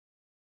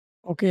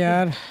Okay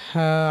यार,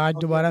 आज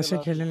दोबारा से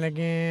खेलने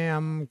लगे हैं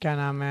हम। क्या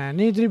नाम है,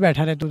 नहीं इधर ही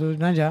बैठा रहे, तू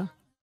ना जा।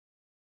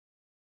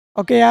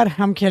 ओके यार,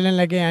 हम खेलने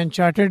लगे हैं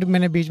अनचार्टेड।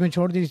 मैंने बीच में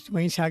छोड़ दी,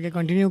 वहीं से आगे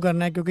कंटिन्यू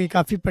करना है क्योंकि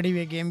काफ़ी पड़ी हुई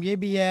है गेम। ये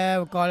भी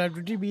है, कॉल ऑफ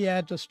ड्यूटी भी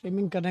है, तो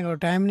स्ट्रीमिंग करने का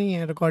टाइम नहीं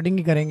है, रिकॉर्डिंग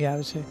ही करेंगे यार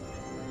उसे।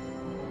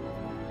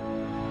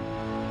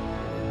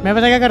 मैं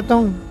पता क्या करता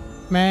हूँ,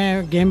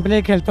 मैं गेम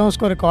प्ले खेलता हूँ,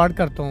 उसको रिकॉर्ड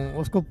करता हूँ,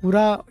 उसको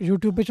पूरा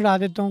यूट्यूब पे चढ़ा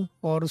देता हूँ,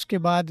 और उसके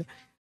बाद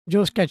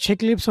जो उसके अच्छे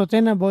क्लिप्स होते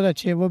हैं ना, बहुत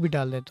अच्छे, वो भी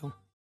डाल देता हूँ,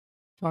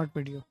 शॉर्ट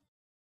वीडियो।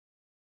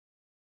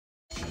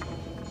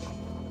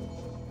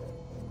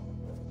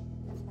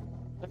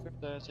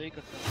 करता है, सही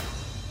करता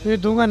है। तो ये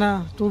दूंगा ना,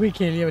 तू भी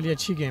खेल, ये वाली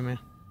अच्छी गेम है।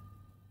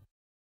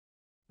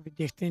 अभी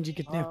देखते हैं जी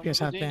कितने हाँ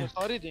एफपीएस मुझे आते देंगे, हैं।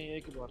 सारी देंगे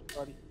एक ही बार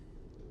सारी।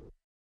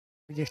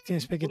 देखते हैं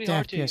इस पे पूरी कितने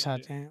हार्ट चाहिए एफपीएस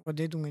मुझे। आते हैं, वो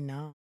दे दूंगी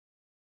ना।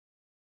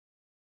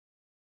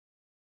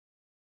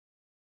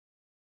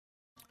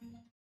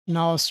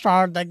 Now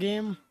start the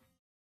game.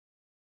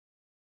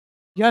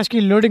 यार इसकी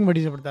लोडिंग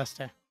बड़ी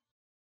ज़बरदस्त है,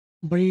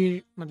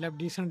 बड़ी मतलब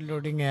डिसेंट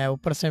लोडिंग है,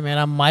 ऊपर से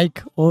मेरा माइक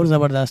और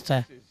ज़बरदस्त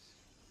है।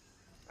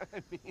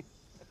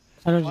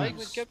 चलो जी, माइक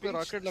में क्या पे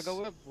रॉकेट लगा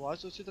हुआ है,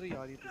 आवाज उसी तरह ही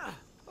आ रही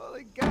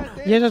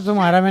थी। ये तो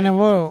तुम्हारा, मैंने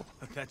वो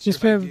जिस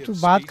पे तू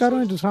बात कर रहा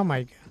है दूसरा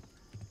माइक है।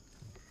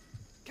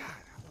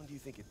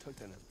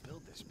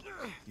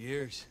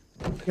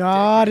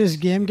 यार इस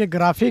गेम के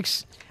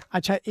ग्राफिक्स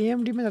अच्छा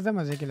एएमडी में ज़्यादा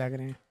मज़े के लग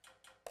रहे हैं।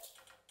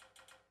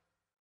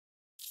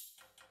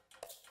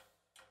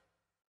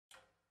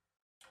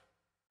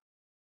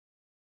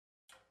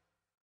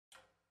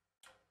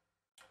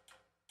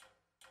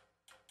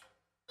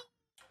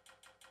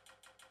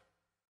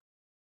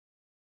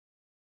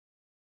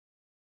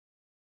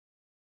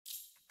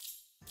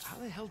 How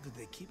the hell did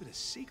they keep it a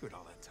secret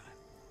all that time?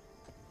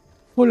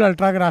 Full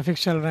ultra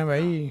graphics चल रहे हैं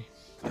भाई।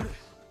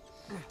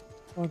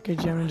 ओके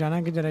जी, हमें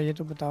जाना किधर है ये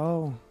तो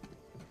बताओ।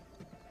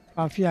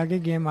 काफ़ी आगे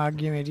गेम आ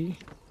गई है मेरी।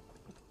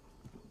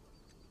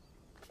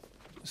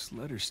 This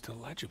letter's still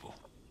legible.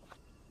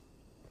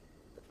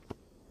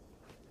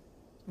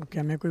 Okay,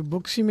 हमें कोई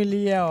बुक्स ही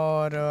मिली है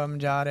और हम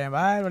जा रहे हैं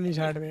बाहर वाली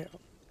साइड पे।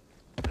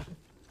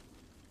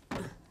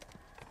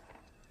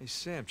 Hey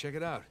Sam,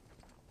 check it out.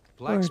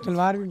 ओए Blacksmith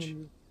तलवार भी forge. मिल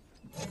गई,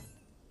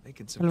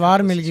 Making some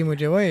तलवार मिल cutlasses गई here.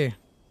 मुझे। ओए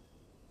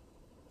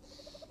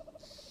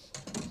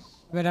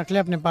वे रख ले,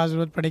 अपने पास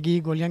ज़रूरत पड़ेगी,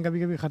 गोलियां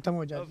कभी कभी ख़त्म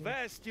हो जाती हैं।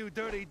 Avast, you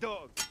dirty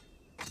dog.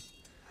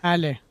 आ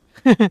ले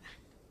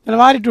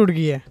तलवार ही टूट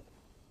गई है।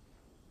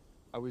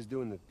 I was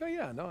doing the. Oh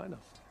yeah, no, I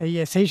know.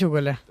 ये सही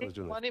शुगल है। I was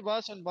doing the. मानी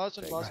बात सुन बात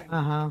सुन बात सुन।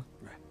 हाँ हाँ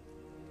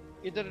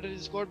इधर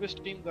डिस्कॉर्ड पे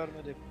स्ट्रीम कर,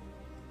 मैं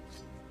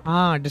देखो।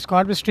 हाँ,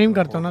 डिस्कॉर्ड पे स्ट्रीम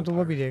करता हूँ ना, तो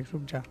वो भी देख,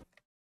 रुक जा।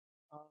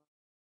 हाँ,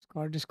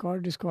 डिस्कॉर्ड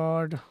डिस्कॉर्ड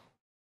डिस्कॉर्ड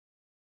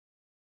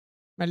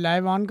मैं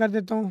लाइव ऑन कर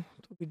देता हूँ,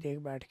 तो भी देख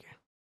बैठ के।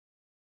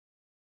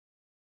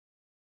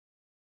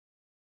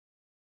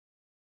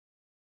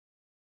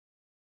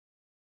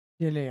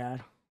 ये ले यार,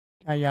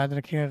 क्या याद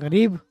रखेगा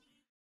गरीब।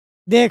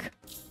 देख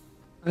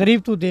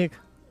गरीब, तू देख।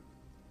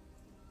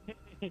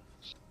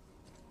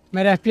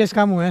 मेरे एफपीएस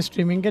कम हुए हैं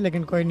स्ट्रीमिंग के,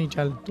 लेकिन कोई नहीं,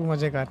 चल तू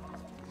मज़े कर।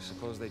 You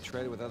suppose they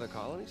traded with other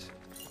colonies?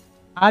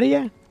 आ रही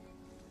है,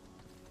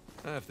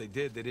 If they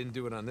did, they didn't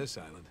do it on this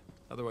island.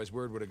 Otherwise,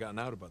 word would have gotten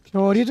out about the तो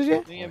हो रही है place.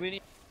 तुझे? नहीं अभी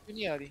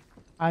नहीं आ रही।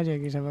 आ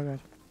जाएगी सब अगर।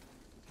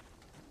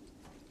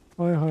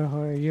 ओए होए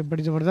होए, ये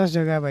बड़ी ज़बरदस्त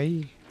जगह है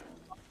भाई,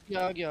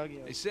 आ गया।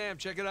 Hey Sam,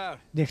 check it out.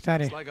 देखता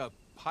रहे। It's like a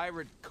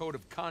pirate code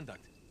of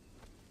conduct.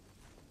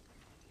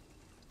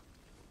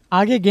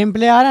 आगे गेम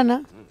प्ले आ रहा है ना?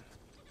 The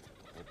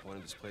whole point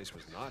of this place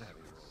was not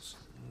having rules.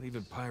 Well,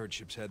 even pirate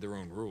ships had their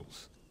own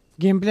rules.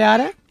 Game play आ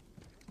रहा है?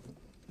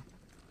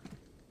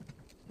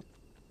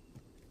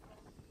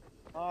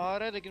 आ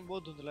रहा है लेकिन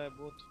बहुत धुंधला है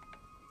बहुत।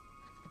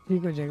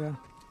 ठीक हो जाएगा।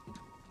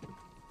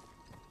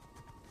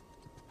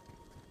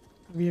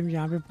 अभी हम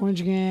यहाँ पे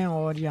पहुँच गए हैं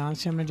और यहाँ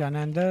से हमें जाना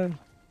है अंदर।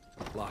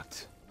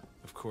 Locked,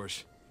 of course.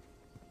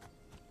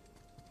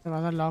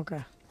 दरवाज़ा लॉक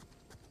है।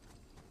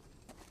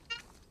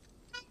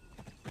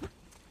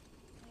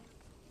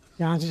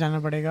 यहाँ से जाना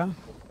पड़ेगा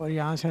और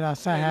यहाँ से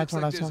रास्ता Hey, है looks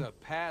थोड़ा like there's सा। a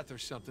path or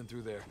something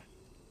through there.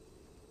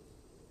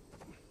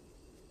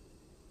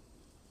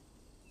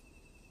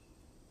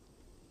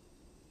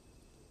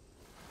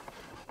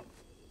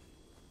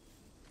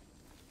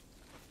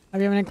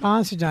 अभी हमने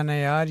कहाँ से जाना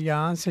है यार?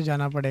 यहाँ से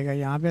जाना पड़ेगा,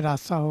 यहाँ पे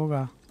रास्ता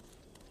होगा।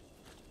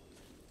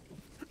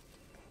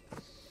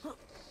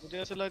 मुझे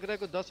ऐसा लग रहा है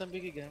कोई 10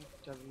 MB की गेम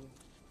चल रही है।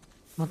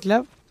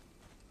 मतलब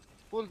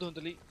फुल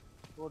धुंधली,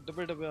 वो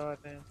डब्बे आ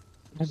रहे हैं।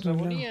 मतलब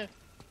वो नहीं है,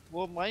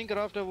 वो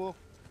माइनक्राफ्ट है वो।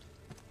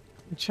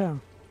 अच्छा,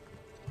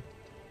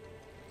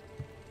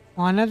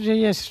 आना तो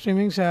चाहिए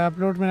स्ट्रीमिंग से,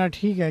 अपलोड मेरा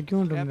ठीक है,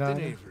 क्यों ढूंढ रहा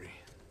Captain है? Avery.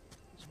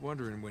 Was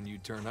wondering when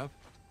you'd turn up.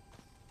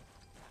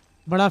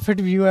 बड़ा फिट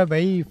व्यू है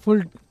भाई,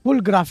 फुल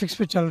ग्राफिक्स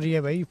पे चल रही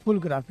है भाई, फुल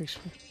ग्राफिक्स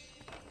पे।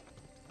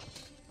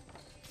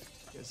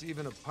 Guess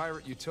even a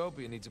pirate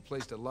utopia needs a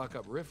place to lock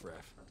up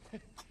riffraff.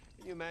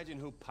 Can you imagine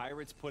who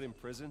pirates put in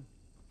prison?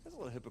 That's a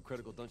little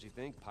hypocritical, don't you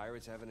think?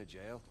 Pirates having a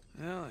jail?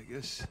 Well, I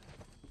guess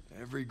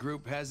every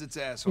group has its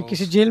ये assholes.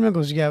 किसी jail में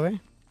घुस गया भाई।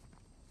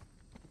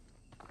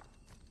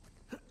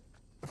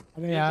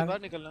 अबे gate से यार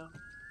बाहर निकलना।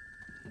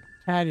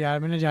 खैर यार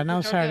मैंने जाना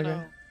उस चढ़ साइड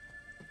जाना। पे।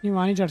 नहीं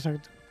वहाँ नहीं चढ़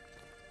सकता।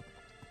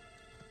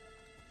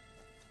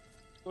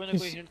 कोई ना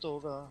कोई इस- हिंट तो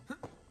होगा।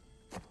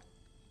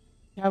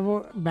 क्या वो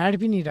बैठ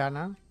भी नहीं रहा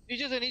ना।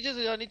 नीचे से जा, नीचे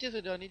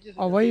से जा, नीचे से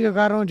और जा। वही तो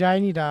कर रहा हूँ, जा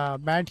ही नहीं रहा,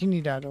 बैठ ही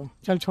नहीं रहा। तो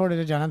चल छोड़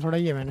दे, जाना थोड़ा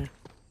ही है मैंने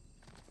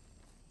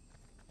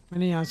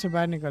यहाँ से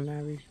बाहर निकलना है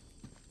अभी।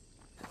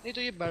 नहीं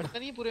तो ये बैठता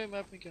नहीं है पूरे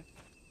मैप में क्या?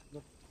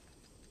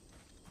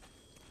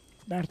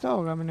 बैठता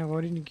होगा, मैंने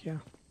गौर ही नहीं किया।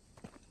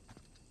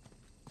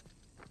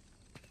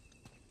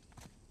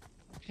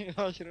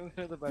 वॉशरूम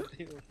में तो बैठता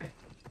ही होगा।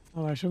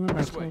 वॉशरूम में This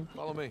बैठता way. हूँ।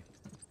 Follow me.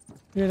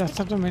 ये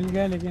रास्ता तो मिल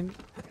गया, लेकिन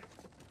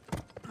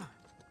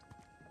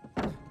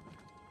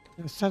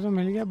रास्ता तो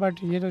मिल गया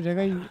बट ये तो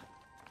जगह ही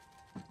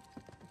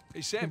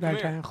Hey Sam, come बैठा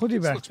here. है, खुद ही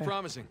This looks बैठता है।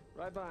 promising.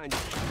 Right behind you.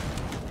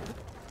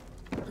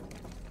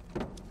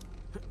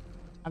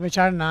 अबे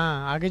चढ़ ना,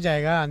 आगे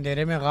जाएगा,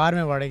 अंधेरे में गार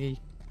में पड़ेगी।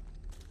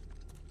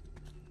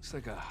 Looks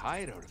like a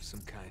hideout of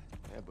some kind.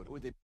 Yeah, but who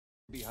would they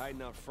be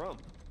hiding out from?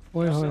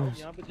 ओए होए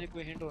यहाँ पे देख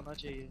कोई हिंट होना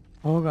चाहिए।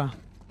 होगा।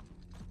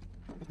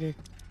 देख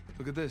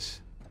Look at this.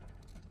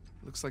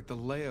 Looks like the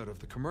layout of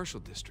the commercial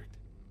district.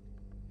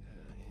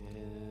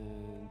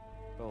 And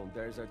boom,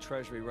 there's our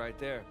treasury right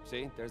there.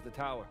 See, there's the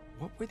tower.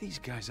 What were these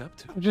guys up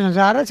to? मुझे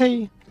नज़ारा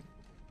चाहिए।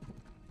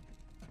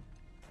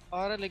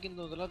 आ रहा है लेकिन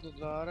धुंधला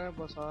धुंधला आ रहा है,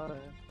 बस आ रहा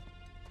है।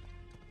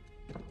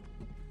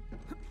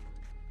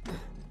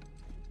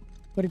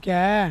 ऊपर क्या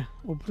है?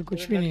 ऊपर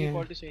कुछ भी नहीं है।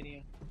 क्वालिटी सही नहीं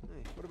है। Hey,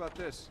 what about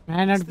this?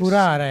 मैं नेट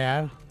पूरा आ रहा है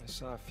यार। I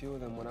saw a few of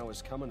them when I was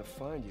coming to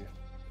find you.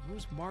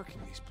 Who's marking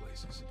these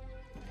places?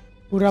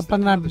 पूरा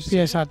 15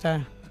 FPS आता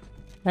है।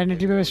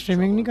 1080p पे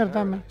स्ट्रीमिंग नहीं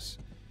करता मैं।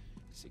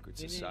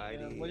 Secret नहीं,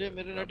 society. मुझे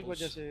मेरे नेट की rebels.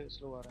 वजह से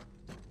स्लो आ रहा है।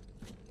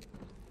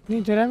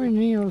 नहीं तेरा भी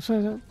नहीं है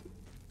उसमें।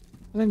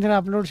 पता नहीं तेरा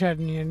अपलोड शायद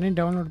नहीं है, नहीं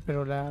डाउनलोड पे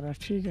रोला आ रहा है।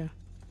 ठीक है।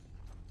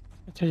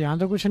 अच्छा यहाँ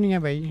तो कुछ नहीं है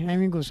भाई,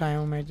 एम ही घुस आया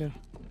हूँ मैं इधर।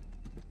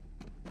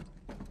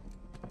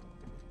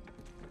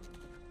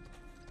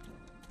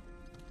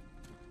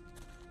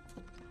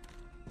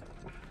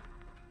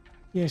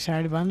 ये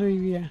साइड बंद हुई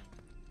हुई है।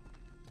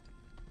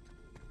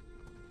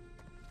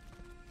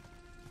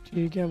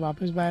 ठीक है,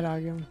 वापस बाहर आ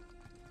गया हूँ।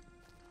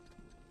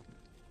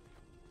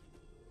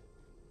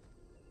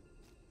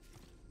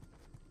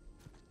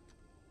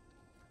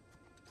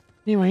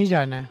 नहीं वहीं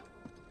जाना है,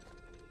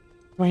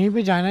 वहीं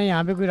पे जाना है।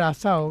 यहाँ पे कोई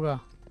रास्ता होगा।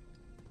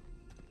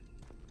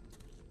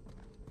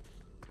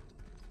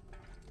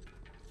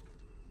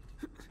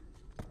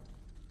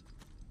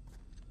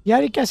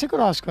 यार ये कैसे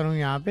क्रॉस करूँ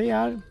यहाँ पे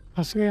यार,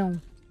 फंस गया हूँ।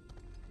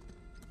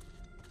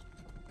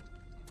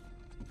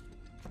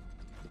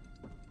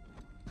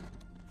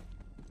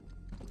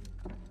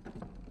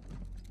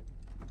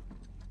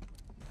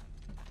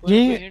 कोई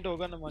ये- हिंट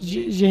होगा ना मान।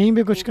 यहीं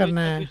पे कुछ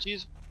करना है।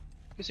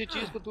 किसी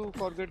चीज को तू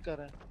फॉरगेट कर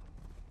रहा है।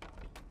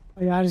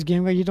 और यार इस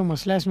गेम का ये तो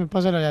मसला है, इसमें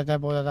पजल आ जाता है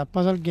बहुत ज़्यादा।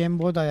 पजल गेम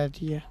बहुत आ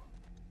जाती है,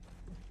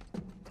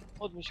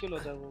 बहुत मुश्किल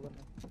होता है वो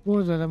करना।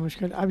 बहुत ज़्यादा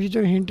मुश्किल। अब ये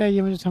जो हिंट है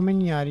ये मुझे समझ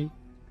नहीं आ रही,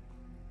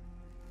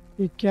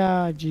 ये क्या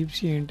अजीब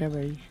सी हिंट है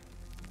भाई।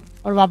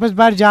 और वापस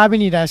बाहर जा भी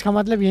नहीं रहा है, इसका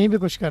मतलब यहीं पे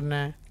कुछ करना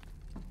है।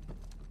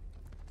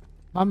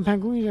 बम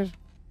फेंकूँ इधर?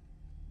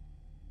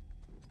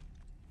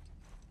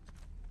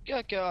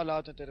 क्या क्या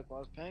हालात है तेरे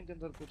पास? फेंक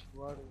अंदर कुछ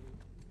हुआ।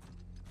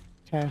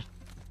 खैर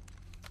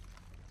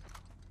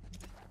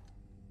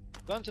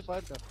गन से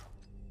फायर कर।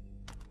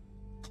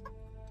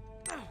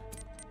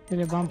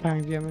 पहले बम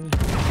फेंक दिया मैंने।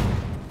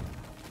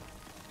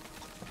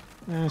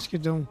 मैं इसकी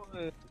दूँ,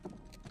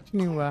 कुछ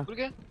नहीं हुआ। खुल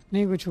गया?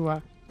 नहीं कुछ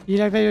हुआ। ये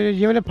लगता है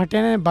ये वाले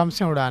फटे ना बम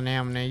से उड़ाने हैं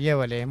हमने, ये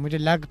वाले। मुझे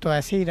लग तो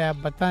ऐसे ही रहा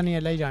है, पता नहीं,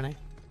 अल्लाह ही जाने।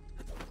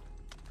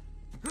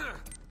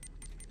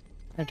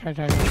 हट हट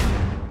हट।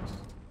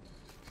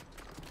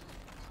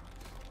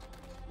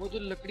 वो जो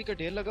लकड़ी का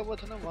ढेर लगा हुआ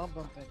था ना, वहाँ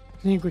बम फेंक।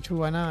 नहीं कुछ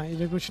हुआ ना,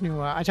 इधर कुछ नहीं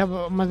हुआ। अच्छा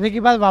मजे की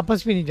बात,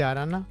 वापस भी नहीं जा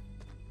रहा ना,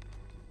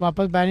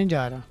 वापस बाहर नहीं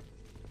जा रहा।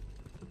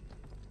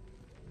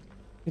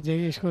 ये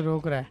देखिए इसको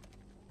रोक रहा है,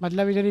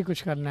 मतलब इधर ही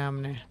कुछ करना है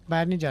हमने,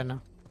 बाहर नहीं जाना।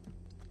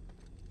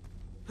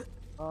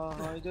 हाँ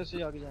हाँ, इधर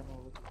से आगे जाना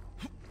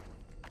होगा।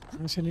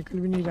 यहाँ से निकल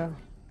भी नहीं रहा,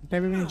 फट्टे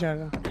पे भी नहीं चढ़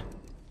रहा।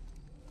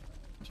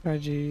 अच्छा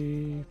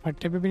जी,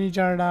 फट्टे पे भी नहीं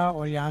चढ़ रहा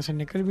और यहाँ से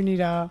निकल भी नहीं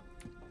रहा।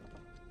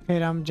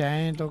 फिर हम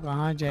जाएं तो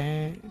कहाँ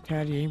जाएं?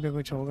 खैर यहीं पे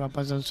कुछ होगा,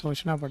 पजल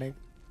सोचना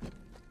पड़ेगा।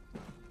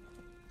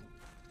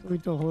 कोई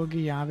तो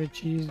होगी यहाँ पे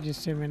चीज़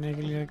जिससे मैंने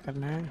क्लियर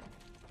करना है।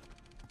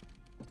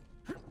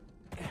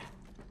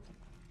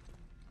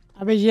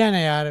 अबे ये है ना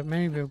यार, मैं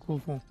भी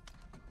बेवकूफ़ हूँ।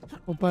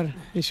 ऊपर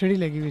ये सीढ़ी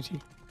लगी हुई थी,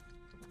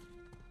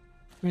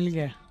 मिल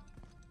गया।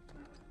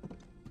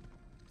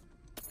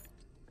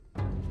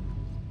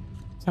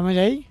 समझ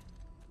आई?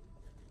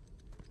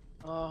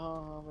 हाँ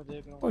हाँ हाँ, मैं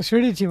देख रहा हूँ। वो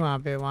सीढ़ी थी वहाँ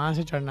पे, वहाँ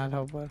से चढ़ना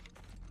था ऊपर।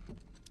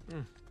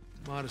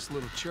 Modest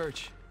little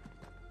church.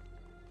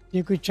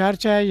 ये कोई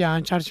चर्च है,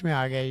 यहाँ चर्च में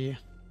आ गया ये।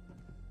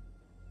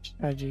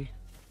 अच्छा जी,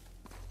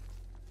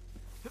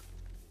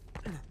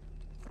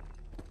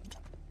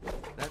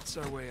 That's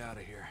our way out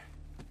of here.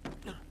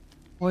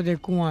 वो देख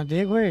कुआं,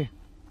 देख ओए।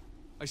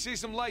 I see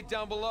some light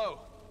down below.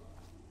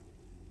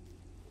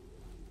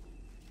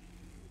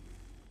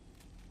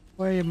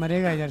 ओए ये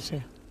मरेगा इधर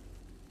से।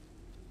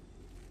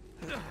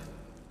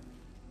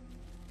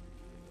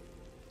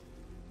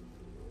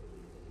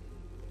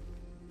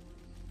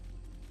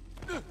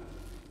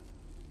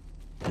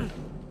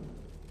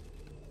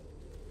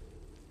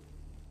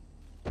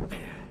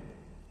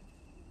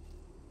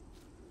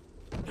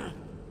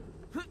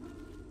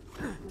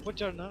 ऊपर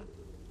चढ़ना,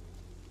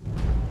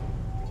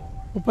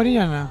 ऊपर ही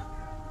जाना,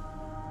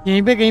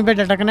 यहीं पे कहीं पे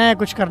लटकना है,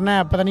 कुछ करना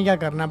है, पता नहीं क्या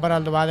करना है,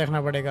 बहरहाल दोबारा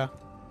देखना पड़ेगा।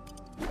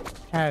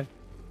 खैर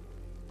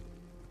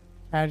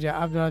खैर जा,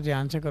 अब ज़रा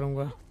ध्यान से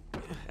करूँगा।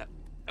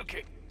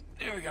 Okay,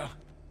 here we go.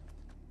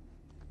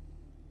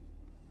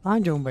 कहाँ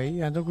जाऊँ भाई,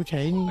 यहाँ तो कुछ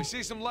है ही I नहीं।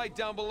 see some light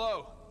down below.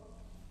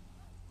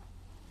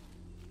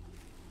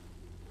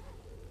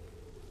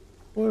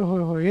 ओए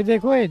होए होए, ये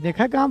देखो, ये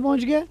देखा कहाँ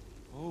पहुँच गया।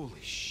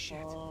 Holy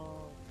shit.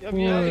 अब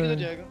यहाँ किधर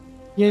जाएगा?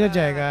 ये इधर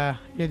जाएगा,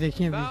 ये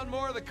देखिए अभी। Found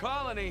more of the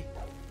colony.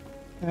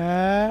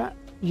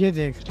 ये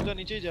देख, सीधा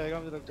नीचे ही जाएगा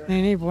मुझे लगता है।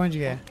 नहीं नहीं पहुँच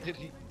गया।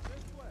 तेरी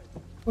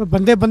ओए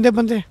बंदे बंदे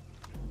बंदे,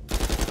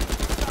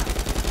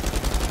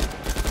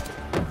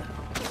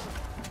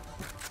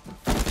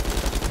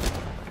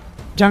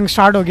 जंग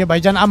स्टार्ट हो गया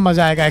भाईजान, अब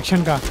मजा आएगा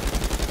एक्शन का।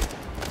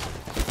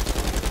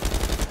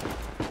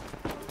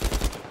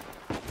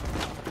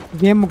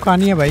 गेम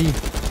मुकानी है भाई,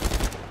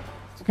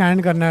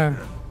 स्कैन करना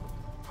है।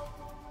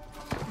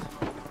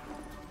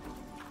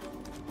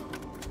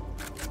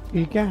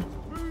 ठीक है, नहीं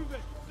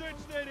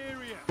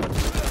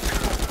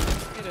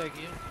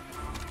रहेगी है।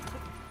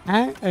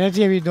 हैं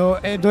रहती है अभी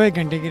दो एक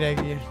घंटे की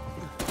रहेगी है।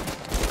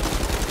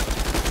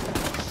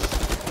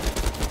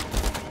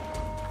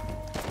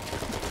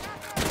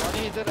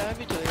 पानी इधर है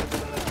भी चलेगा।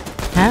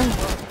 हैं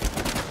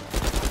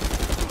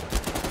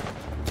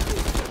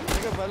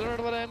देखो वैलोरेंट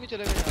वाला है भी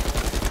चलेगा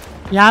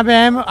यहाँ। यहाँ पे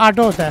एम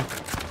ऑटो होता है।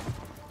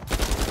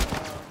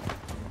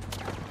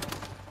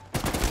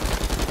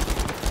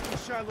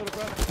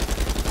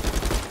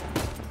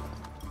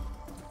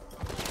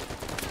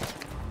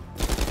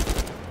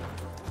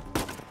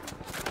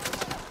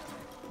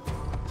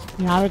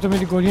 यहाँ पे तो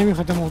मेरी गोलियां भी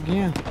खत्म हो गई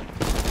हैं।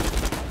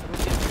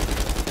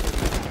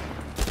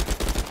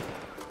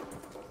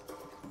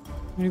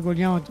 मेरी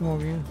गोलियां खत्म हो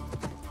गई हैं।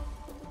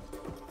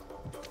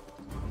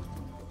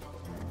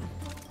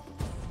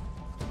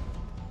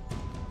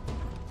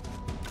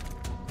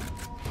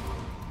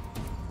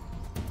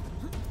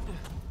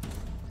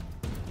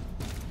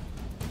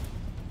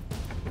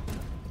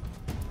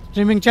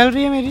 स्ट्रीमिंग चल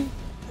रही है मेरी।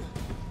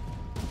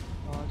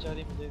 हाँ चल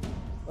रही मुझे।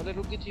 पहले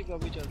रुकी थी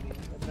अभी चल रही है।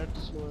 नेट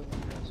स्लो है।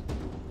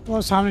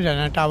 वो सामने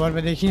जाना है टावर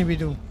पे, देखिए अभी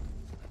तो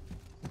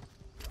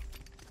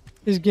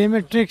इस गेम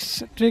में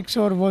ट्रिक्स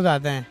और वो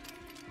ज़्यादा हैं,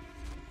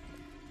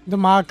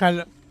 दिमाग का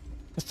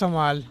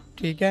इस्तेमाल।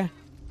 ठीक है,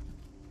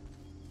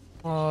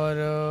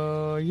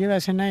 और ये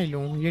वैसे नहीं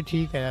लूँ, ये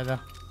ठीक है ज़्यादा।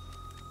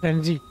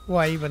 फ्रेंजी वो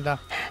आई बंदा।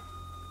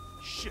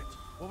 Shit,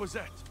 what was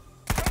that?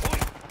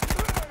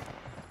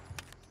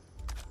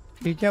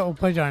 ठीक है,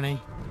 ऊपर जाना ही।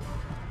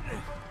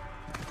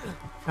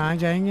 कहाँ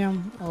जाएंगे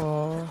हम?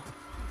 और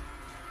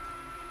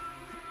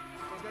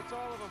That's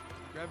all of them.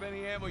 Grab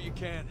any ammo you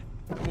can.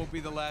 It won't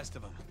be the last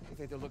of them. You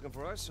think they're looking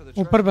for us or the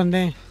ऊपर बंदे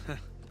हैं,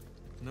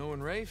 No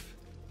one, Rafe?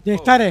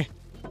 देखता रहे।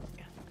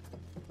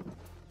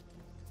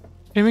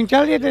 स्ट्रीमिंग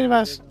चल रही है तेरे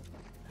पास?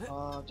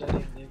 हाँ चल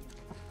रही है।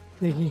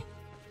 देखिए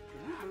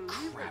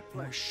Crap,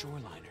 more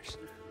shoreliners.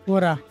 हो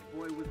रहा।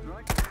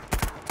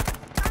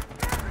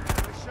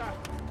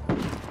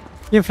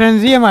 ये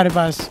फ्रेंजी है हमारे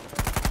पास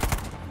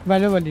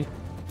वाले वाली।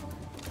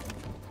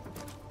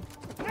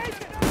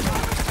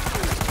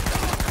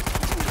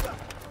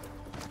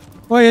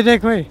 ओ ये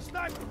देख भाई,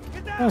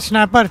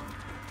 स्नाइपर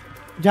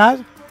जहाज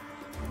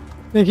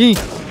देखी,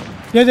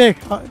 ये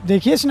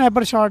देखिए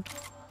स्नाइपर शॉट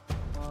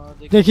हाँ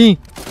देख। देखी,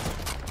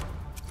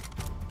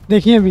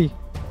 देखिए अभी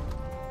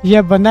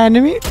ये बंदा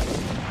एनिमी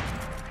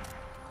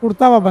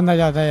उड़ता हुआ बंदा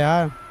जाता है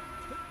यार।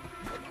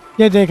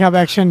 ये देखा अब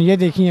एक्शन, ये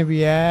देखिए अभी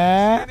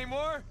है। Any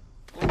more?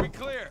 We'll be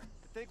clear.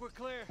 I think we're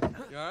clear.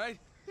 You alright?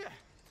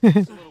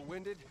 Just a little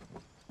winded.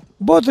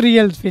 बहुत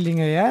रियल फीलिंग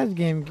है यार इस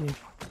गेम की,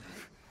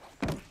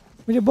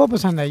 मुझे बहुत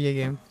पसंद आई ये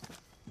गेम।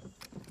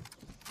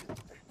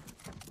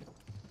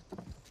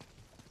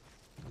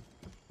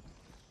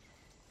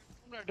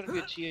 राइडर भी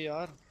अच्छी है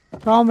यार।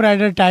 टॉम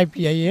राइडर टाइप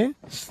की है ये।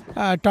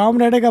 टॉम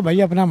राइडर का भाई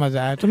अपना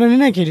मजा है। तूने नहीं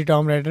ना खेली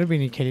टॉम राइडर? भी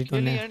नहीं खेली खेली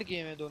तूने? एंड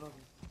गेम है दोनों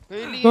की।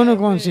 खेली दोनों है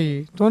कौन पे-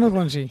 सी? दोनों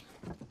कौन सी?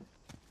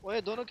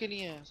 ओए दोनों खेली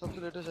हैं,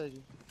 सबसे लेटेस्ट है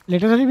जी।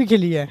 लेटेस्ट वाली भी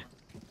खेली है?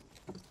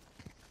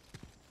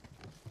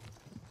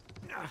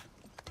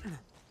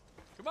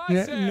 Come on,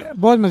 Sam.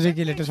 बहुत मजे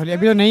की लेटेस्ट वाली।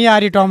 अभी तो नहीं आ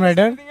रही टॉम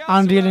राइडर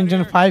अनरियल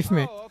इंजन 5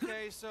 में। Oh,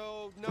 okay, so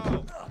no.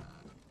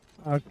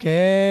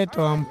 Okay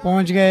तो हम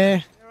पहुंच गए।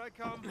 Here I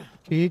come.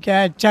 ठीक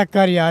है, चेक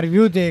कर यार,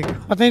 व्यू देख।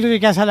 पता नहीं तुझे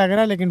कैसा लग रहा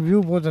है, लेकिन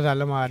व्यू बहुत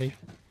ज़ालम आ रही।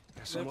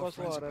 मेरे पास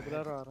वो आ रहा है, ब्लर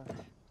आ रहा है।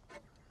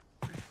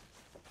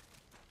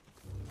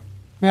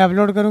 मैं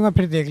अपलोड करूंगा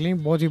फिर देख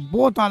लें।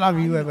 बहुत आला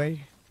व्यू है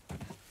भाई।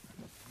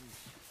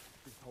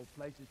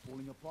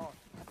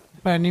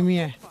 पर एनिमी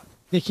है,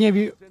 देखिए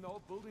अभी। Send the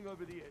whole building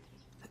over the edge.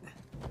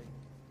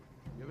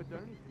 You ever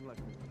done anything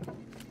like this?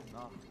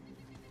 Nah.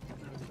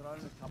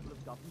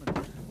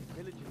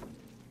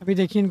 अभी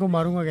देखिए इनको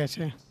मारूंगा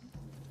कैसे।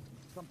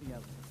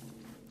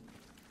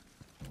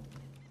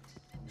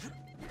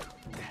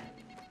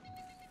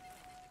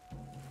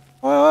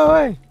 ओए ओए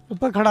ओए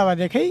ऊपर खड़ा हुआ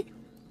देखे ही।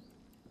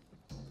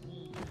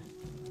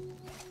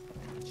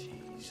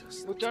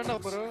 वो चढ़ना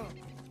पर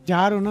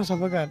जा रहा हूँ ना सब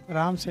कर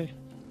आराम से।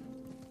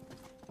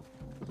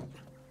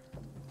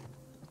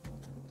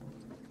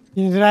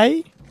 नजर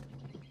आई।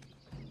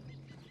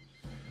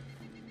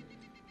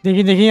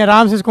 देखिए देखिए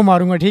आराम से इसको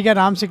मारूंगा ठीक है,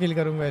 आराम से किल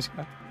करूंगा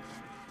इसका।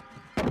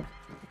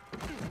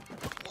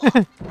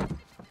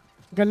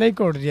 गला ही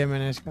कोड़ दिया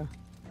मैंने इसका।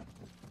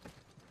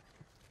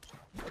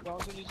 गांव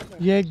से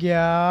नीचे ये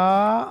गया।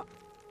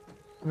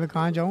 मैं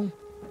कहाँ जाऊँ?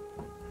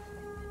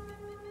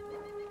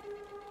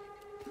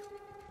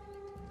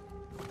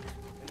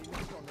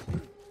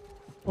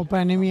 ऊपर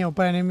एनिमी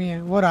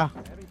है वो रहा।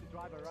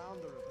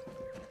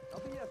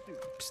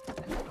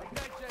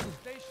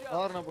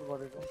 और ना पर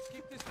मारेगा।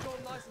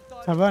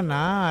 सबर ना,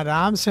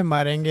 आराम से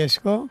मारेंगे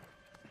इसको।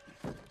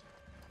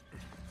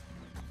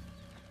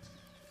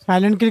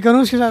 साइलेंट किल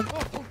करूँ उसके साथ।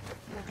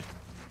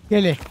 ये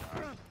ले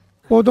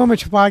पौधों में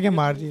छुपा के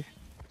मार दिए।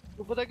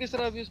 तो पता किस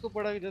तरह अभी इसको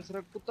पड़ा जैसे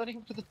कुत्ता नहीं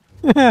पता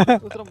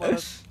उस तरह मारा।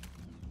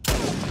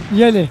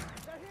 ये ले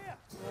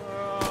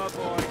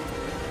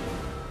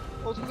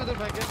उसको इधर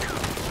फेंके।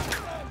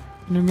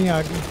 निमी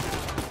आ गई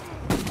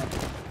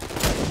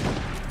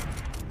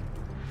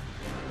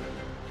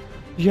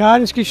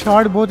यार। इसकी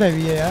शॉट बहुत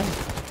हैवी है यार।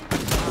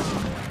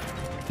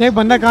 एक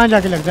बंदा कहाँ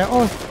जाके लगता है।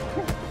 ओह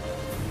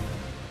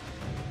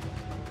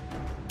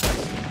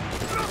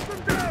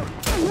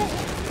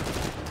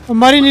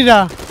मर ही नहीं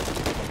रहा।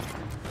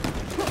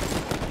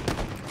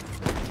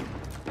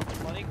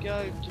 मानी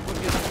क्या चिपक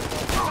गया।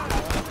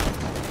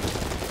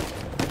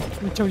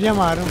 मैं चौजिया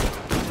मार रहा हूँ।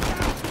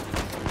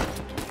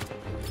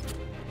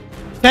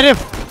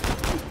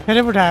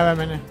 शेरिफ उठाया हुआ है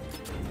मैंने।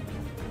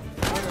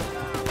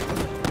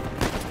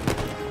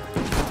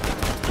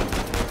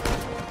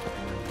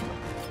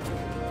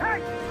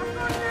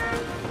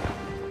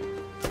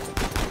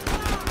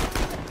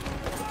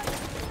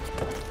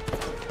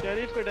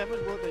 शरीफ का डैमेज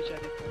बहुत है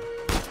शरीफ।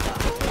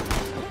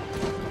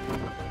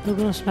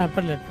 तो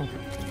स्नाइपर लेता हूँ।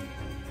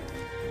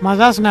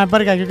 मज़ा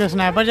स्नाइपर का क्योंकि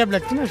स्नाइपर जब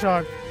लगती है ना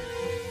शॉट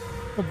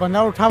तो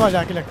बंदा उठा हुआ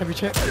जाके लगता है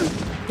पीछे।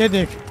 ये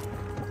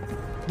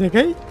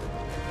देखे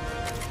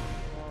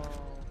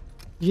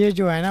ये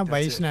जो है ना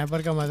भाई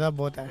स्नाइपर का मज़ा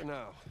बहुत है।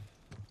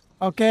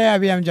 ओके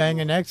अभी हम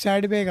जाएंगे नेक्स्ट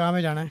साइड पे। कहाँ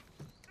में जाना है?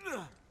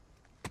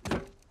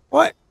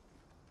 ओए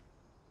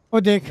ओ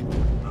देख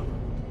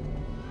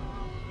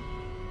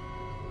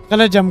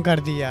गलत जंप कर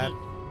दी यार।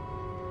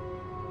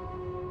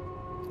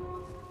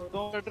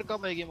 दो मीटर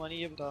कम आएगी मानी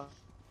ये बता।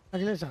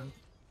 अगले साल।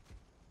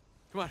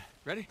 Come on,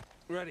 ready?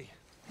 Ready.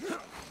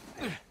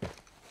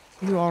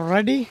 You are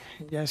ready?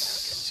 Yes,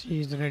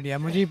 he is ready.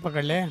 अब मुझे ही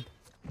पकड़ ले।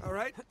 All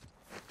right.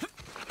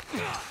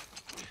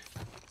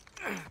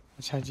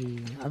 अच्छा जी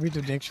अभी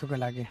तो देख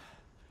शुक्र आगे।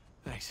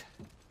 Thanks.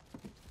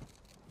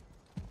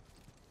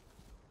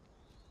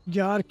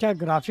 यार क्या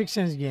ग्राफिक्स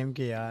हैं इस गेम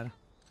के यार।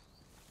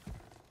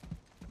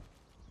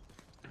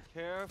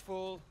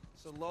 Careful.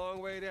 It's a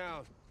long way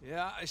down.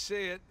 Yeah, I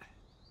see it.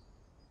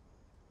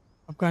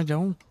 अब कहाँ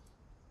जाऊँ?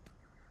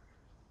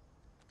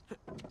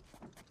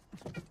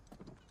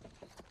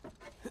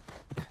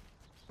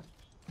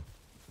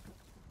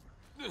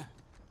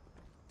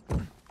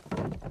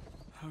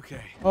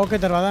 Okay. ओके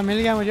दरवाजा मिल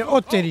गया मुझे। ओ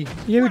तेरी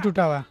ये भी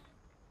टूटा हुआ।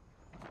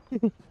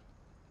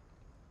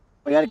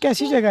 ओ यार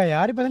कैसी जगह है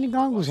यार, पता नहीं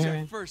कहाँ घुसे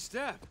हैं। First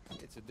step.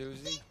 It's a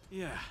doozy.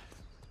 Yeah.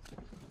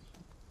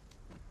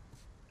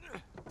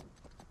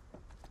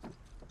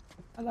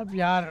 मतलब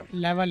यार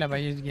लेवल है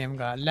भाई इस गेम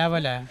का,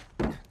 लेवल है।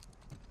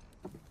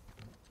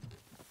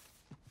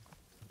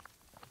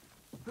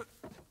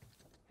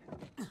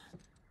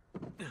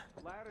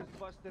 Ladder's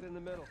busted in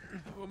the middle.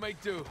 We'll make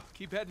do.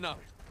 Keep heading up.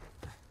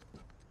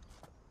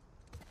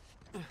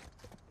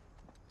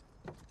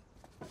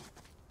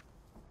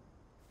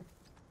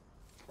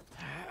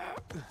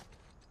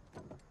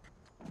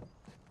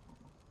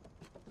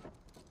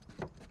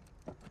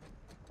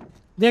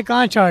 देख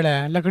कहाँ चढ़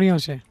है लकड़ियों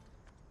से।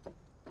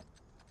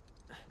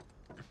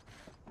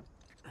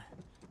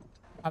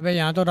 अबे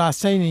यहाँ तो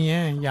रास्ता ही नहीं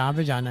है, यहाँ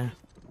पे जाना है।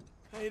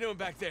 How you doing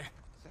back there?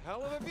 It's a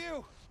hell of a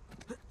view.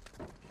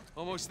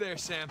 Almost there,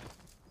 Sam.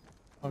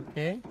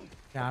 Okay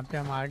यहाँ पे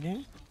हम आ गए।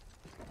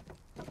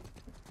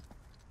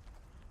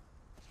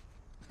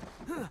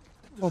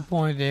 वो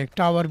पहुँच देख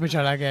टावर पे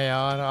चला गया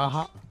यार।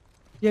 आहा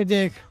ये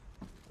देख।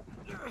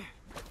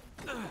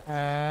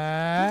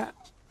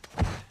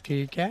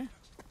 ठीक है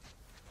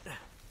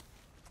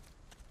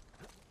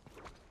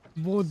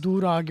बहुत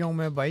दूर आ गया हूँ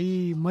मैं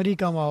भाई। मरी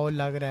का माहौल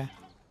लग रहा है।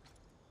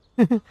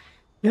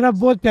 यार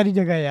बहुत प्यारी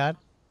जगह है यार।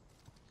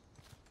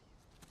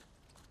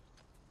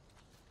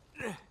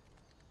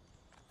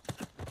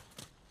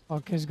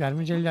 ओके इस घर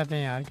में चल जाते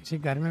हैं यार। किसी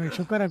घर में भी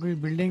शुक्र है कोई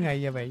बिल्डिंग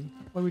आई है भाई,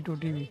 वो भी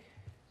टूटी हुई।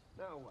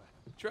 Now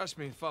what? Trust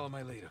me and follow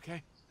my lead, okay?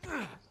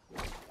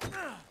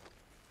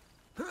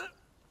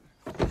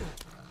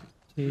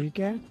 ठीक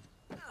है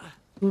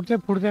टूटते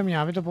फूटते हम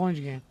यहाँ पे तो पहुँच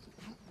गए।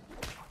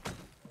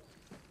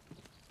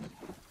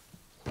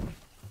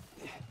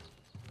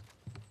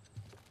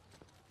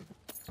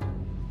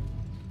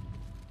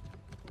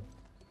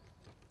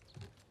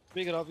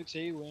 भी ग्राफिक्स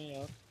सही हुए हैं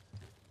यार।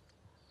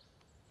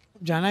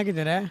 जाना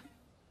किधर है?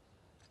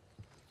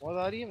 आवाज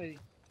आ रही है मेरी?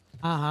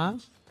 हाँ हाँ।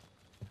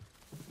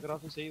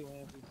 ग्राफिक्स सही हुए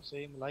हैं अभी,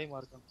 सही मलाई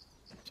मार का।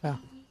 अच्छा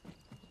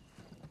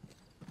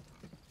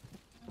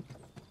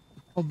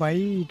ओ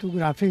भाई तू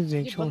ग्राफिक्स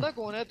देख। ये बंदा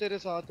कौन है तेरे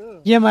साथ?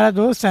 ये हमारा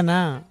दोस्त है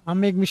ना,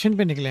 हम एक मिशन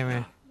पे निकले हुए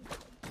हैं।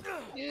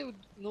 ये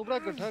नोबरा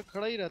गड्ढा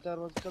खड़ा ही रहता है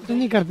और बस तो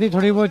नहीं करती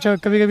थोड़ी बहुत,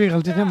 कभी कभी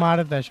गलती से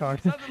मार देता है शॉट।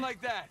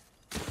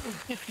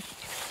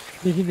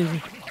 देखिए देखिए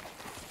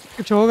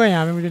कुछ होगा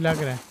यहाँ पे मुझे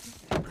लग रहा है।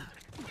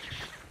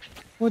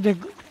 वो देख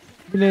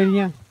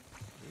बिलेरियाँ।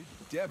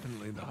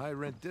 Definitely the high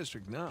rent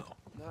district now.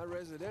 Not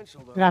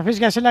residential though. Graphics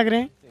कैसे लग रहे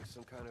हैं? Think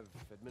some kind of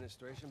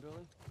administration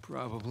building?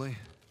 Probably.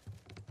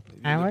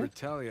 Maybe Am I?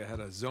 Libertalia had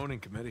a zoning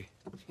committee.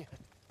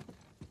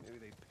 Maybe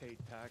they paid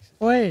taxes.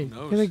 ओए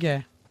Knows. किधर क्या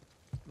है?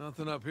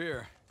 Nothing up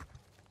here.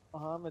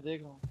 हाँ मैं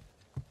देख रहा हूँ।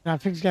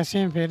 ग्राफिक्स कैसे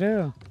हैं फिर?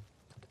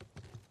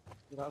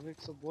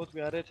 ग्राफिक्स तो बहुत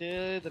प्यारे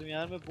थे,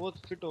 दरमियान में बहुत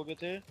फिट हो गए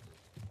थे।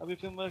 अभी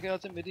फिर मेरे ख्याल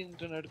से मेरी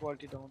इंटरनेट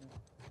क्वालिटी डाउन है।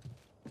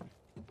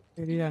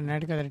 तेरी यार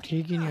नेट का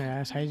ठीक ही नहीं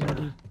होया साइज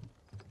मेरी।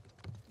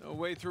 No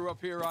way through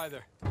up here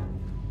either.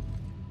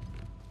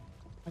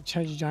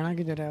 अच्छा जी जाना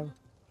किधर है अब?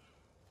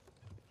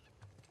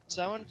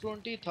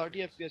 720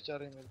 30 FPS चल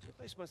रहे हैं मेरे The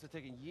place must have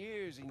taken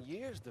years and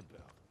years to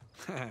build.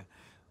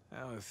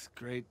 Now with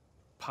great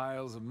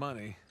piles of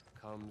money.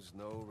 Comes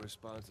no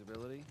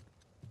responsibility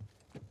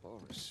or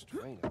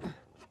restraint.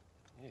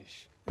 Ish.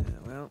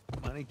 Yeah, well,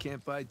 money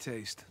can't buy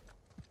taste.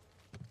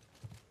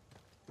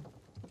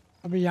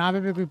 अभी यहाँ पे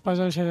भी कोई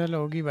पजल शजल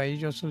होगी भाई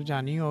जो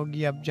सुलझानी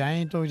होगी। अब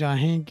जाएं तो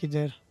जाएं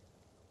किधर?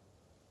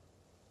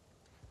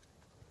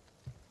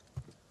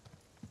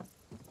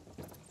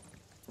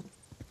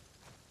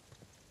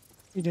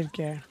 इधर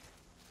क्या है?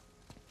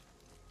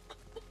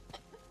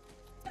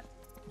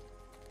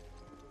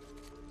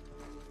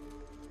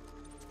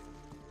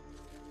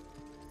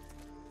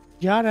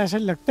 यार ऐसा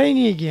लगता ही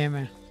नहीं है गेम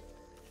है,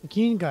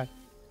 यकीन कर।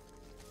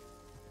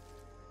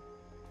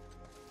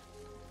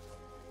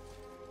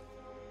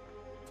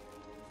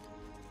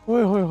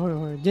 ओए होए होए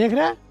होए देख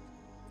रहा है?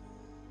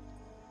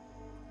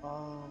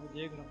 हाँ मैं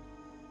देख रहा हूँ।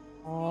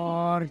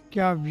 और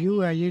क्या व्यू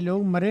है। ये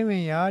लोग मरे हुए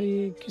हैं यार,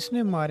 ये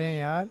किसने मारे हैं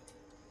यार?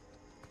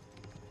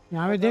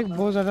 यहाँ पे देख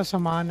बहुत ज़्यादा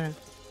सामान है,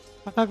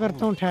 पता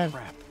करता हूँ ठहर।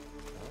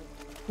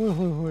 ओए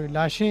होए होए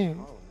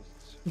लाशें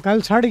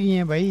गल सड़ गई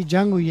हैं भाई,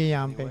 जंग हुई है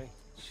यहाँ पे।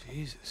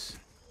 Jesus.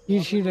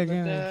 ईर्षी लगे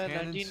हुए हैं।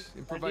 Cannons,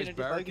 improvised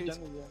 1995 की barricades.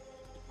 जंग हुई है।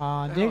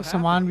 हाँ देख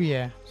सामान भी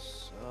है,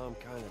 Some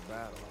kind of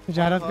battle.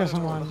 तजारत का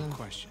सामान है।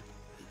 Question.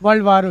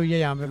 वर्ल्ड वार हुई है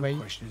यहाँ पे भाई।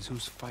 The question is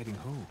who's fighting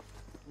who?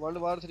 World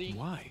war 3।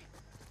 Why?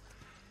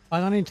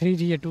 पता नहीं 3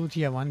 थी या 2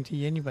 थी या 1 थी,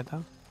 ये नहीं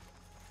पता,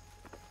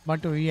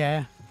 बट हुई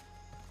है।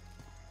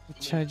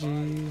 अच्छा जी Just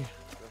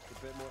a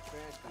bit more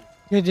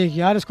fancy. ये देख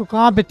यार, इसको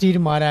कहाँ पे तीर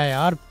मारा है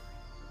यार?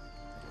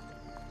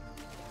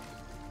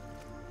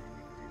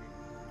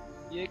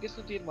 ये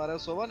किसने तीर मारा है?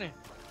 सोवा ने?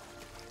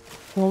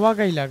 कोवा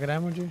का ही लग रहा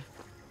है मुझे।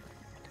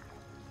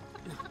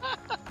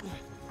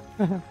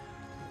 So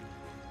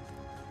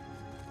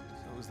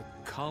it was the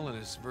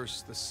colonists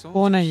versus the soldiers.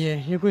 कौन है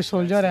ये कोई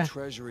सोल्जर है, That's the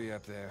treasury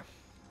up there.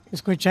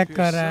 इसको चेक Appears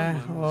कर रहा है।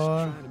 someone was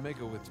और trying to make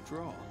a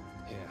withdrawal.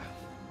 Yeah.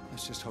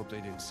 Let's just hope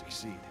they didn't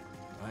succeed.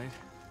 Right?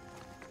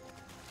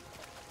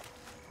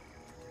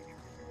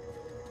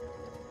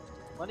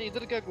 मानी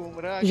इधर क्या घूम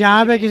रहा है?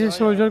 यहाँ पे आगे किसी जा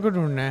सोल्जर यार। को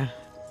ढूंढना है,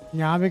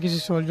 यहाँ पे किसी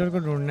सोल्जर को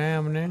ढूंढना है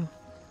हमने।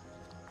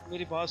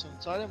 मेरी बात सुन,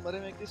 सारे मरे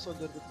में किस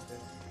सोल्जर को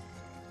ढूंढेगा?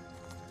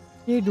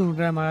 ये ढूंढ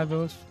रहा है हमारा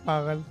दोस्त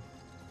पागल।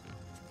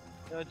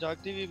 या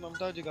जागती हुई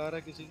ममता जगा रहा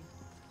है किसी की?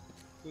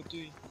 सोती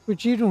हुई।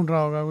 कुछ ही ढूंढ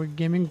रहा होगा, कोई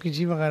गेमिंग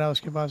पीसी वगैरह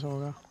उसके पास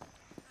होगा।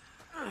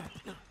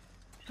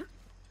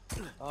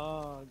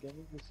 हाँ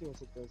गेमिंग पीसी हो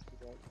सकता है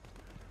इसके पास।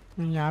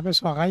 यहाँ पे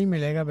स्वागा ही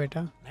मिलेगा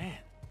बेटा। Man,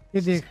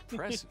 ये देख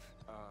impressive.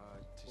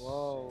 To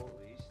wow. say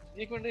the least.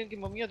 एक मिनट इनकी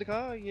मम्मियाँ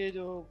दिखा, ये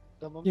जो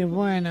दमम ये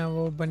वो है ना,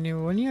 वो बनी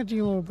वो नहीं होती,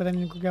 वो पता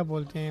नहीं इनको क्या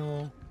बोलते हैं,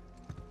 वो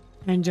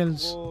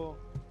एंजल्स। वो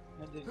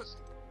एंजल्स।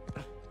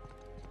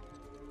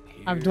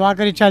 अब दुआ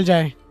करी चल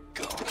जाए।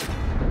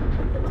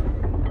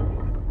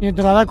 ये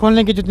दरवाज़ा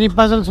खोलने की जितनी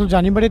पजल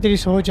सुलझानी बड़ी तेरी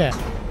सोच है। Or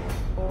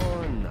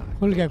not.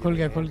 खुल गया खुल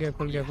गया खुल गया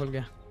खुल गया खुल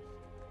गया।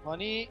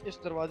 मानी इस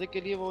दरवाजे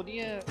के लिए वो नहीं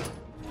है?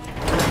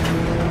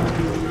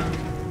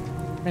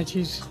 क्या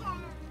चीज़?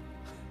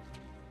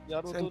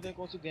 यार वो तूने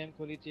कौन सी गेम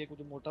खोली थी? एक वो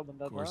जो मोटा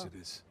बंदा Of course था, it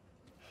is.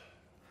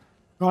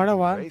 God of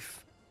war. Rafe?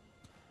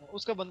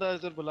 उसका बंदा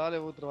इधर बुला ले,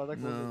 वो दरवाजा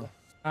खोल No. देगा।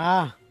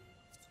 हाँ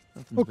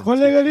Nothing's वो been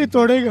खोलेगा taken नहीं, in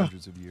तोड़ेगा।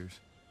 hundreds of years.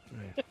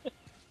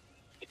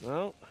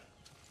 Well,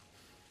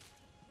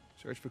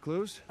 search for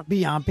clues. अभी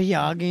यहाँ पे ही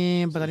आ गए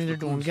हैं, पता नहीं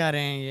ढूंढ के आ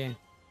रहे हैं ये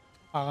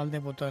पागल थे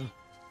पुत्र।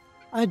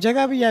 अरे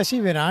जगह भी ऐसी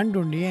वीरान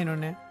ढूंढी है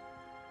इन्होंने।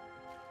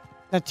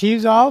 द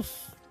थीव्स ऑफ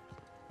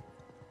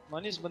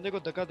मानी इस बंदे को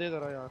धक्का दे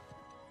जरा यार।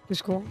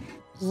 किसको?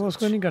 वो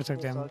उसको नहीं कर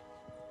सकते हम।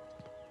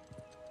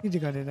 ये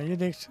दिखा देता ये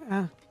देख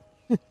हाँ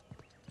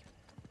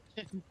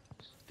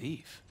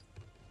Thief.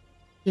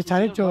 ये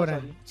सारे चोर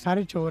हैं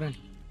सारे चोर हैं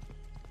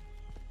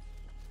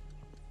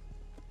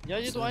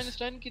यार ये तो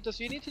आइंस्टाइन की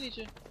तस्वीर नहीं थी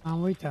नीचे हाँ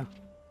वही था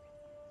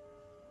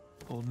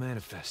Old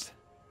manifest.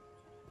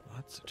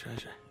 Lots of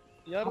treasure.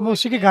 यार हम वो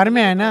उसी एक के घर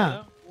में हैं ना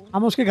वो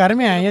हम उसके घर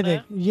में हैं ये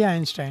देख ये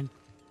आइंस्टाइन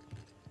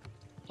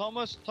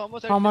थॉमस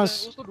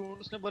थॉमस उसको ढूंढ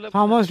उसने बोला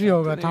थॉमस भी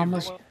होगा Good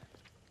थॉमस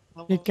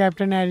neighbor. ये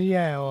कैप्टन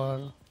एरिया है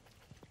और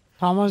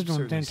थॉमस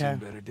ढूंढते Certainly हैं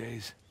seen better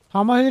days.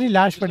 थॉमस की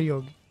लाश पड़ी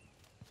होगी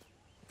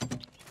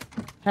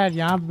खैर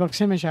यहाँ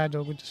बक्से में शायद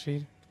होगी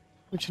तस्वीर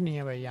कुछ नहीं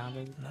है भाई यहाँ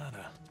पे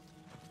Nada.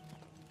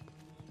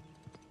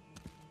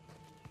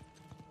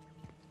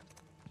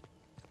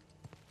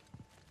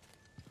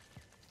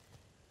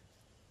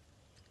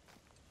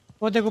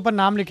 वो देख ऊपर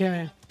नाम लिखे हुए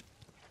हैं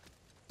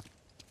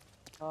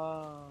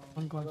हां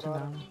कौन कौन से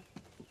नाम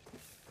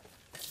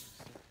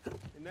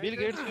बिल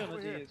गेट्स भी होना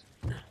चाहिए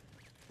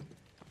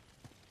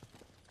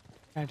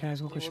बैठा है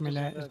इसको कुछ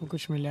मिला है इसको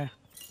कुछ मिला है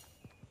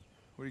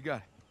What do you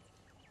got?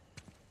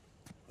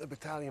 The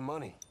battalion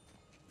money.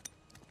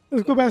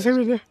 इसको पैसे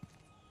मिले It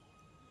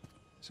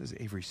says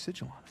Avery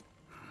sigil on it.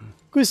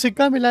 कुछ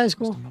सिक्का मिला है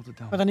इसको Must have melted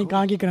down पता नहीं gold.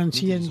 कहाँ की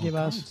करेंसी है Maybe इनके it's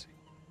all pass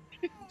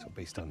currency. So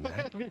based on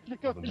that,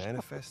 all the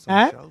manifests Huh?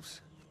 on the shelves,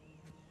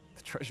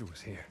 the treasure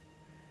was here.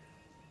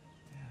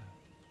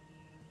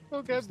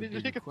 Okay That's the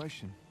बिजली bigger का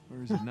question.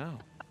 Where is it now?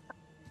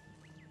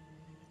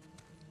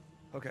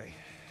 Okay,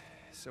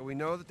 so we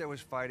know that there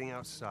was fighting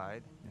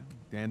outside.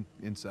 Yeah. And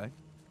inside.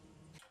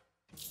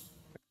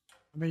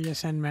 अबे ये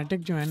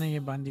cinematic जो है ना ये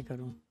बंद ही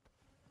करूँ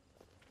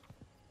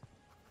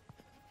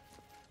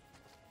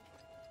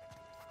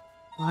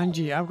हाँ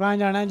जी अब कहाँ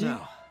जाना है जी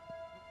Now,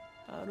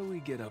 how do we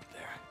get up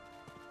there?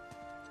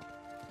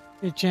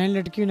 ये चेन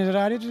लटकी हुई नजर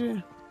आ रही है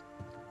तुझे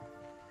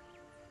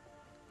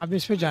अब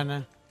इस पे जाना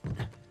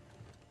है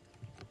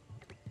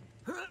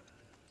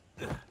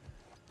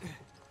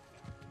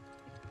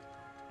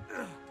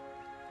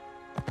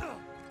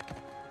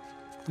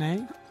नहीं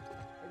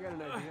I got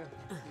an idea.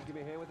 Can you give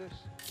me a hand with this?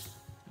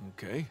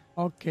 Okay.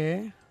 Okay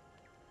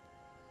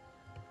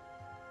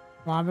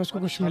वहाँ पे उसको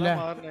कुछ मिला है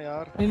मारना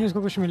यार नहीं नहीं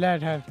उसको कुछ मिला है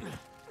ठहर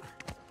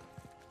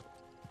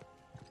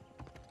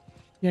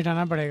ये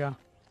हटाना पड़ेगा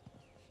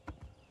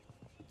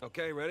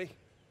Okay, ready?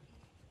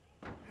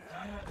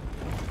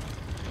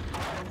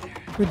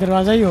 कोई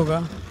दरवाज़ा ही होगा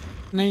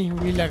नहीं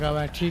व्हील लगा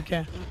हुआ है ठीक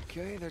है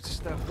Okay, that's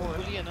step one.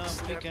 बोलिए ना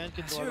पुली कैन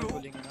के द्वारा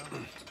बोलेंगे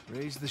ना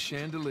Raise the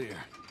chandelier.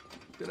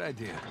 Good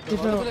idea. ये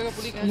तो बोलेगा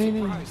पुली कैन नहीं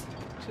नहीं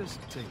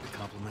Just take the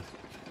compliment.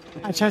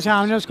 अच्छा अच्छा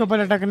हमने उसके ऊपर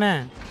लटकना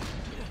है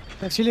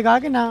तो इसीलिए कहा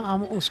कि ना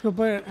हम उसके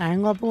ऊपर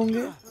हैंग अप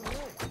होंगे The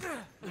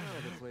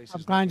place अब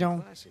is कहाँ looking जाऊँ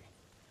classy.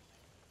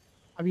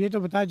 अब ये तो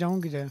बता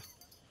जाऊँ किधर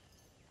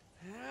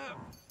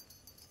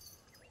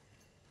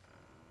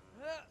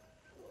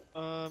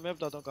मैं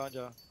बताता हूँ कहाँ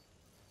जा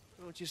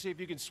Why don't you see if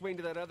you can swing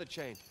to that other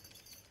chain?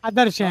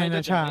 Other chain इधर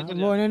अच्छा जाना,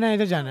 इधर वो नहीं ना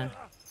इधर जाना है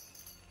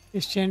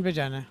इस चेन पे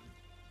जाना है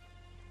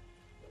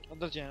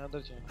अंदर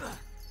चैन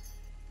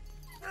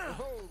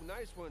Oh,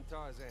 nice one,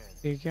 Tarzan.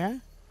 ठीक है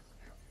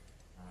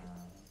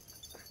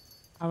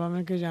अब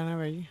हमें क्यों जाना है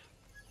भाई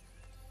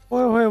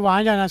ओए होए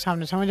वहाँ जाना है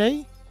सामने समझ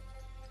आई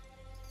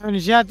अब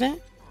नीचे आते हैं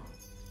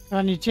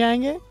थोड़ा नीचे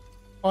आएंगे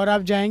और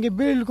आप जाएंगे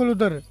बिल्कुल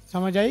उधर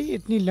समझ आई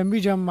इतनी लंबी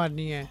जंप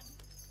मारनी है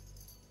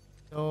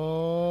तो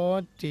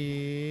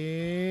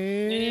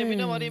नहीं अभी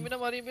ना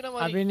मारी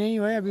अभी नहीं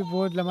हुआ अभी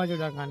बहुत लंबा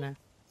चौड़ा खाना है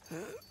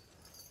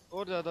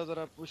और ज्यादा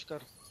जरा पुश कर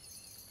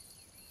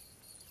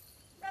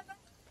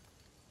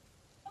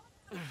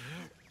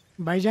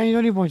भाईजान ये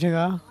तो नहीं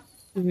पहुंचेगा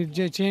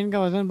क्योंकि चेन का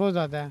वजन बहुत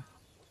ज़्यादा है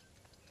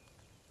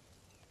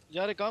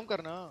यार एक काम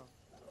करना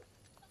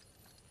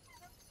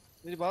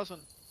मेरी बात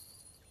सुन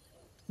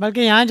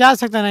बल्कि यहाँ जा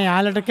सकता है ना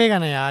यहाँ लटकेगा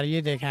ना यार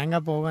ये देख हैंग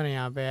अप होगा ना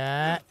यहाँ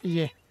पे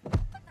ये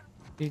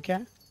ठीक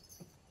है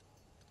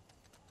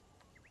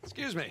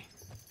Excuse me.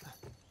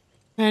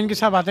 मैं इनके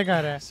साथ बातें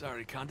कर रहा है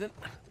Sorry, Kronten.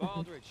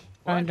 Baldridge.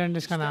 Content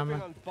इसका नाम है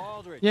Stepping on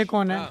Baldridge. ये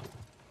कौन है Oh,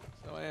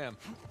 so I am.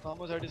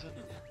 Thomas Edison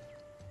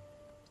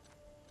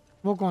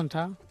वो कौन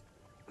था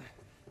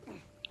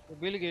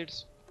बिल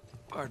गेट्स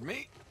Pardon me.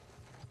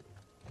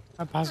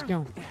 अब फंस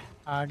क्यों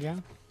आ गया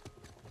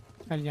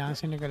कल यहाँ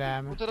से निकल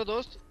आया मैं वो तेरा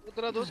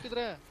दोस्त किधर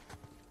है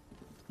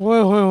ओए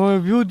होए होए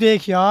व्यू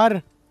देख यार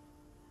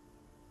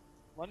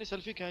मानी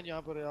सेल्फी खींच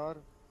यहाँ पर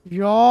यार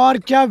यार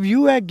क्या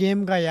व्यू है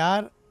गेम का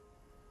यार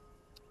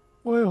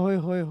ओए होए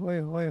होए होए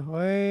होए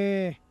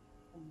होए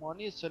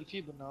मानी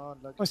सेल्फी बना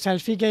अल्लाह और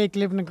सेल्फी क्या ये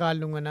क्लिप निकाल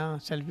लूंगा ना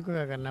सेल्फी को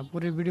क्या करना है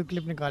पूरी वीडियो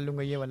क्लिप निकाल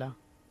लूंगा ये वाला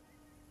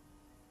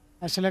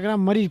ऐसा लग रहा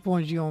मरी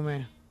पहुंच गया हूँ मैं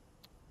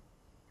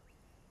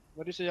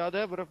मरी से याद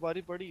है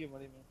बर्फबारी पड़ी है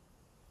मरी में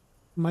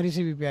मरी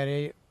से भी प्यारे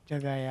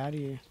जगह है यार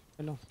ये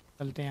चलो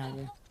चलते हैं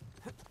आगे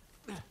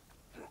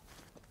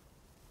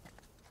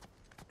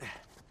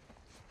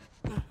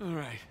All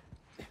right.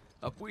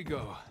 Up we go.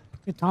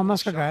 ये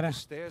थॉमस का घर है The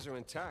stairs are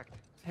intact.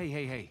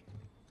 Hey.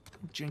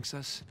 Don't jinx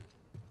us.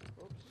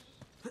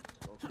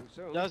 Hopefully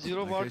soon. यार 0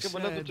 Like वाट I के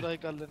बल्ले said. तो ट्राई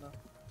कर लेना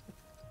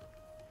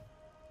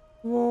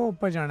वो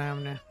ऊपर जाना है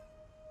हमने।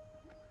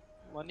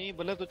 मनी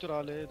भले तो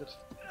चुरा ले इधर से।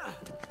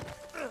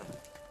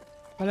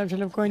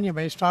 चलो कोई नहीं है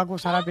भाई, स्टॉक वो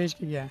सारा बेच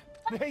के गया है।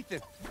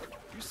 Nathan,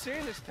 you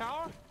seeing this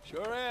tower?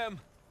 Sure am.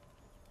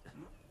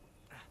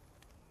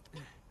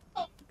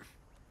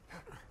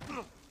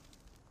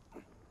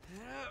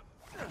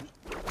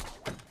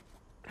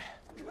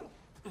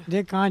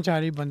 देख कहाँ जा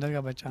रही बंदर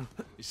का बच्चा।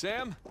 You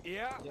Sam?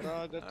 Yeah. जरा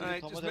अगर तू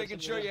Alright, just making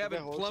sure you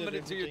haven't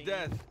plummeted to your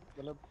death.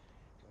 मतलब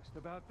Just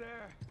about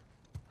there.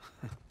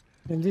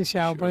 जल्दी से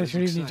आओ, ऊपर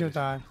सीढ़ी नीचे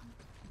उतार।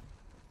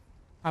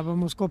 अब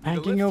हम उसको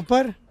फेंकेंगे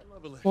ऊपर,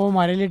 वो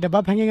हमारे लिए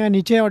डब्बा फेंकेगा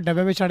नीचे और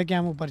डब्बे पे चढ़ के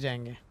हम ऊपर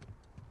जाएंगे।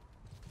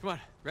 Come on,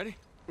 ready?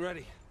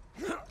 Ready.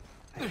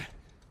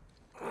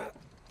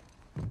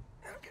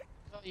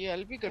 ये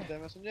हेल्प ही करता है,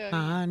 मैं समझा।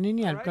 हाँ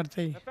नहीं हेल्प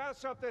करते ही। I found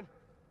something.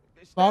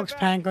 बॉक्स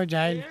फेंक और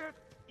जाइल।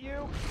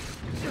 You.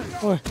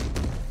 Oh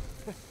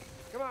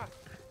Come on.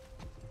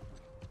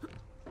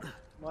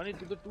 मानी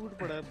तू तो टूट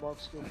पड़ा है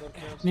बॉक्स के ऊपर।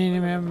 नहीं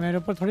मैं मेरे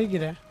ऊपर थोड़ी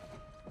गिरा है।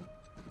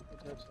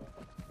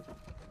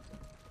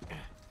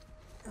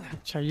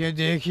 अच्छा ये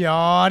देख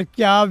यार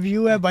क्या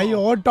व्यू है भाई,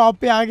 और टॉप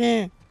पे आ गए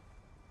हैं।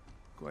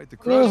 Quite the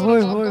ओए cross.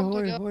 होए होए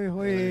होए होए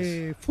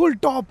होए, फुल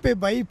टॉप पे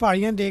भाई,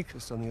 पहाड़ियाँ देख।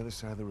 Just on the other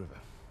side of the river.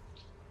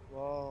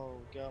 Wow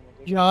क्या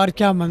मतलब। यार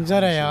क्या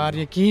मंजर है यार,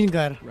 यकीन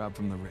कर। Rob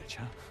from the rich,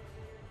 huh?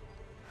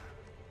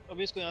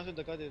 अभी इसको यहाँ से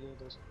धक्का दे दे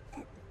तो।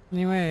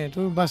 नहीं मैं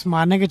तू बस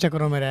मारने के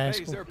चक्करों में रहा है Hey,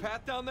 is इसको। there a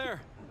path down there?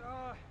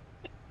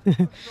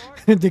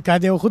 दिखा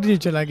दे, वो खुद नहीं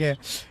चला गया।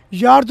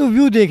 यार तू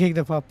व्यू देख एक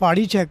दफा,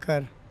 पहाड़ी चेक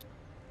कर।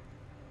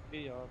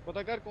 यार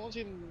पता कर कौन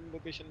सी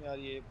लोकेशन में आ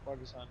रही है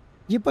पाकिस्तान।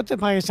 ये पता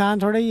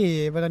पाकिस्तान थोड़ा ही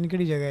है, पता नहीं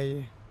किहड़ी जगह है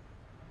ये।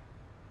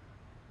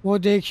 वो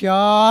देख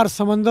यार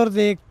समंदर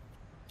देख,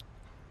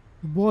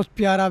 बहुत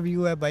प्यारा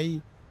व्यू है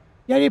भाई।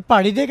 यार ये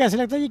पहाड़ी देख ऐसा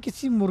लगता है ये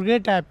किसी मुर्गे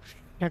टाइप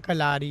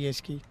शक्ल आ रही है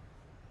इसकी।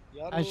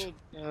 यार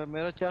वो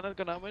मेरा चैनल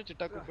का नाम है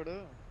चिट्टा कुकड़।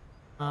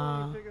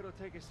 हाँ Figure it'll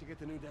take us to get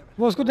to New Devon.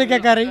 वो उसको देख क्या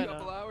कर रही,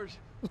 Couple hours?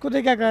 उसको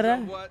देख क्या कर रहा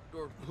है। What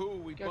or who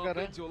we क्या bump कर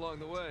रहा है? into along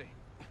the way?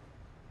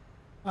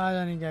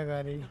 पता नहीं क्या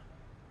कर रही।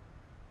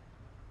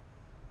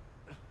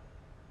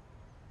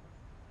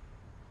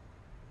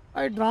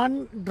 अरे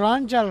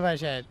ड्रोन चल रहा है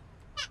शायद।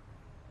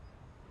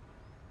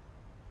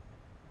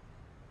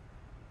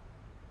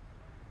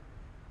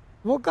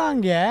 वो कहाँ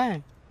गया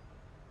है?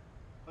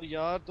 और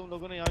यार तुम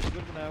लोगों ने यहाँ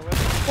शिविर बनाया हुआ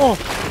है। ओह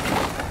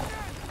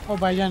ओ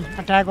भाईजान,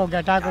 अटैक हो गया,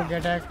 अटैक हो गया,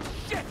 अटैक।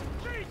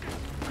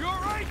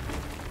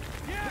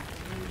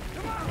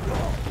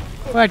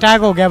 वो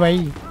अटैक हो गया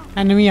भाई,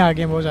 एनिमी आ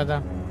गए बहुत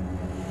ज़्यादा।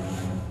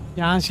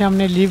 यहाँ से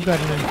हमने लीव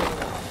करना है।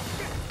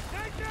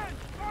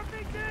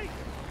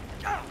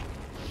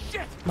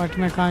 बट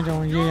मैं कहाँ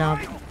जाऊँ, ये यहाँ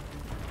पे।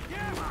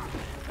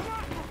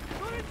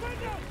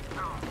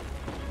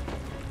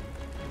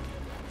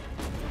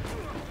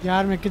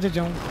 यार मैं किधर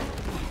जाऊँ?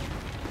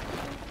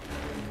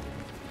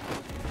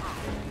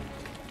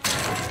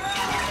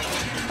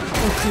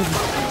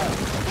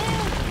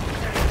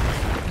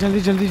 जल्दी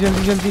जल्दी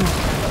जल्दी जल्दी।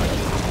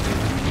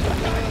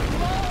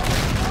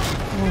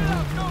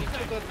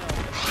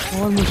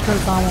 और मुश्किल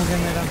काम हो गया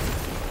मेरा।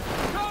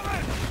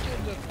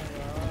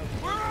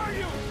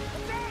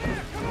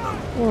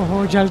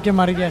 ओहो जल के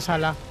मर गया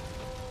साला।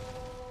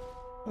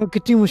 और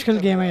कितनी मुश्किल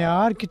गेम है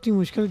यार, कितनी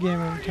मुश्किल गेम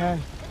है। क्या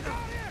है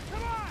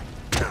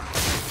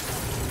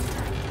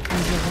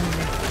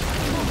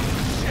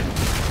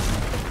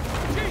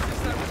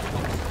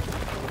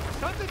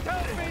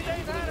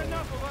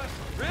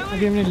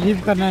अभी हमने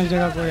लीव करना है इस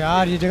जगह को।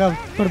 यार ये जगह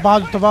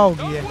बर्बाद तबाह हो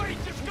गई है।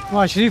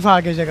 वहाँ शरीफ आ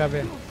गए जगह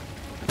पे।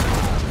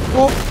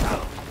 ओ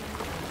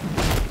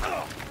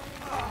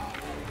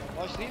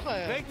शरीफ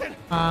आया है।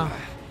 हाँ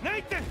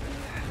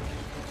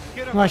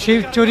वहाँ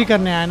शरीफ चोरी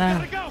करने आया ना।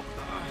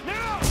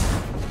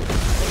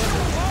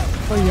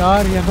 ओ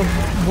यार ये तो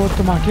बहुत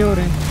धमाके हो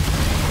रहे हैं।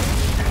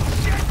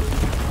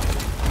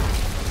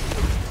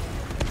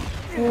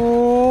 ओ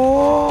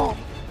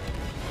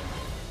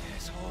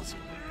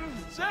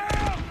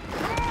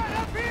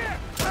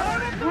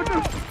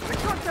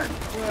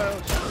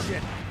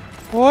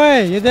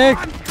ओए ये देख,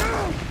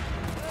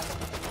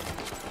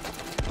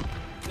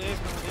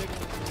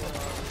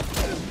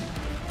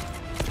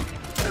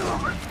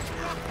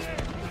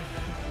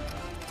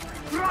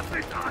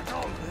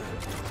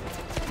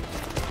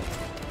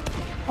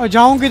 और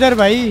जाऊं किधर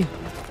भाई?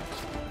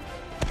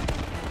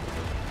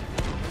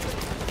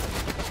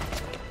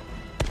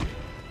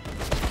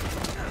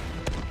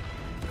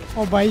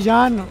 ओ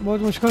भाईजान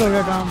बहुत मुश्किल हो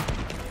गया काम।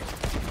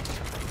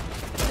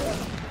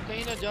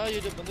 कहीं ना जा, ये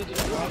जो बंदे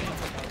तुझे मार रहे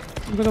हैं।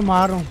 उनको तो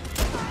मार रहा हूँ,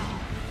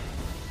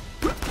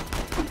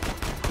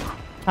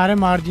 सारे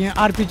मार दिए।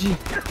 आरपीजी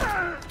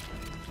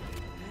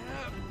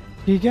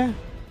ठीक है।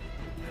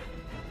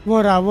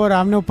 वो रहा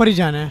हमने ऊपर ही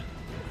जाना है।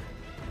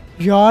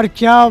 यार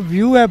क्या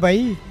व्यू है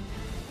भाई,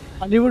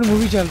 हॉलीवुड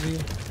मूवी चल रही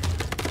है।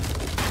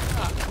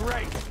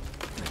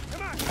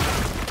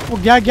 वो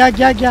गया गया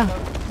गया गया,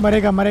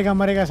 मरेगा मरेगा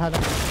मरेगा साला।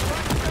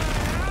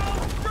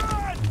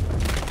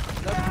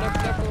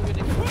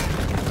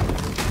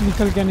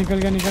 निकल गया निकल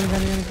गया निकल गया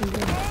निकल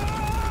गया।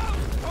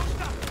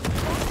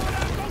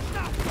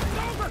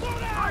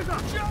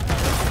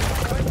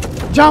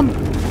 जंप।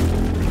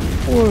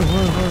 ओए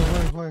होए होए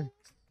होए होए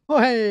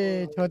ओए,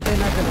 छोटे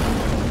ना कर।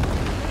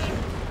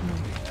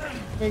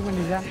 एक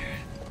मिनट जा।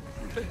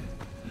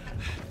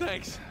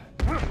 Thanks.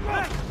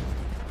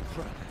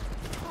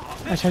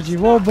 अच्छा जी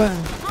वो ये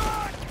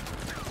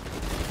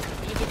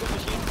देखो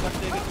मशीन कर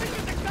देगा।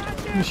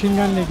 मशीन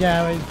गन लेके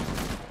आया भाई।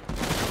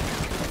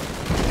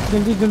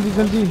 जल्दी जल्दी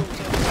जल्दी,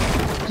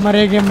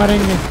 मरेंगे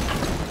मरेंगे।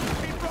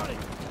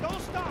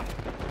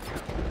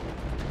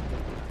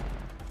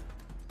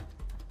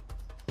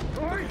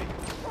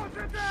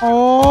 ओ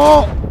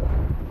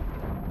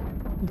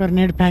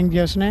ग्रेनेड फेंक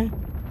दिया उसने।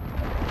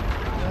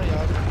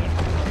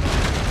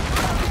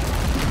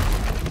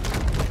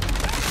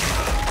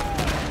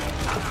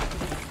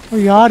 ओ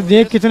यार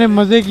देख कितने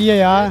मजे किए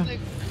यार।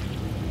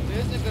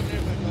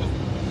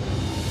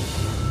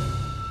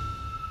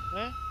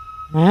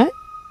 हैं?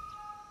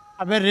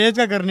 अबे रेज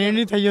का ग्रेनेड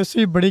नहीं था ये, उससे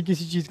भी बड़ी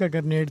किसी चीज का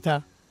ग्रेनेड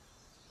था।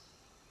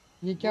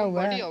 ये क्या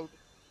हुआ है?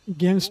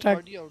 गेम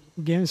स्टक,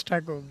 गेम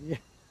स्टक हो गई है।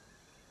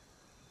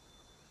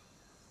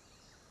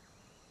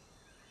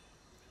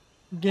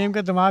 गेम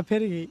का दिमाग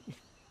फिर गई।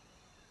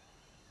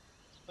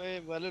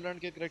 वैलोरेंट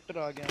के कैरेक्टर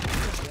आ गया।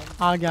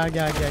 आ गया आ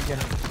गया आ गया आ गया।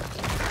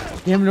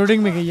 गेम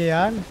लोडिंग में गई है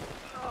यार।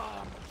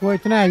 वो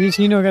इतना हैवी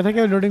सीन हो गया था कि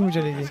वो लोडिंग में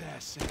चली गई।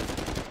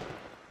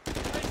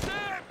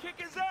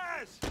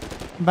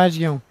 बच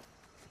गया हूँ।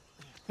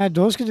 यार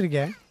दोस्त किधर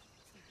गया है?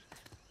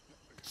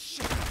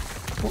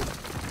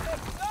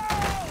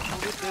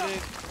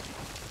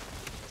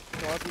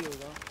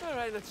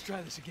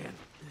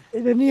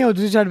 इधर नहीं है, वो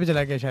दूसरी साइड पे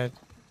चला गया शायद।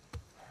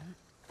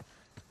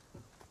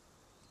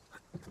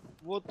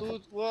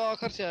 वो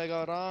आखिर से आएगा,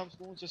 आराम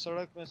से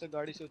सड़क में से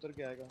गाड़ी से उतर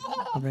के आएगा।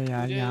 अबे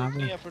यार यहाँ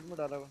पे एफर्ट में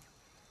डाला हुआ।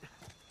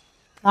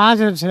 कहाँ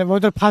से चले? वो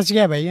तो फंस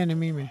गया भाई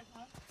एनिमी में।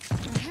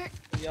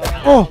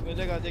 ओह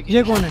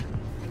ये कौन है?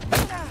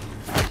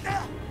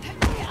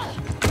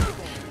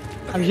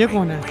 अब ये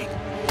कौन है?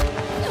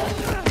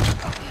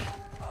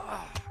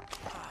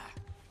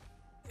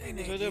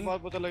 मुझे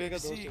बात पता लगेगा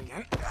दोस्त।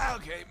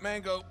 Okay,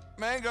 mango,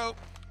 mango.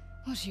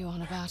 What's you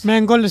on about?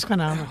 मैंगोल इसका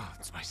नाम है।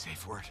 It's my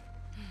safe word.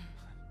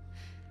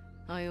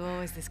 Are you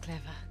always this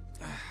clever?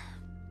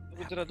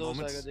 अभी तेरा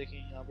दोस्त आएगा, देखिए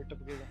यहाँ पे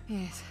टपकेगा।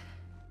 Yes.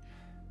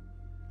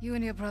 You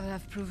and your brother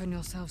have proven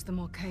yourselves the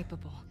more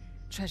capable.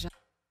 Treasure.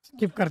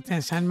 Skip करते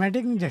हैं,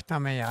 सिनेमैटिक नहीं देखता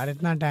मैं यार,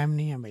 इतना टाइम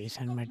नहीं है भाई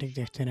सिनेमैटिक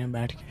देखते रहे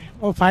बैठ के।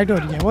 वो फाइट हो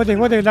रही है, वो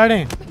देख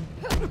लड़े।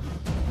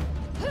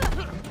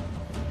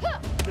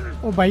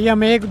 ओ भाई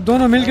हम एक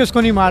दोनों मिलके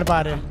उसको नहीं मार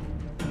पा रहे।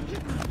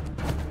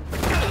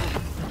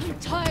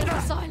 Tired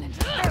of silence.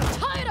 I'm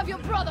tired of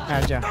your brother.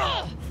 आजा।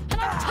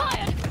 And I'm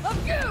tired of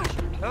you.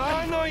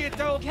 I know you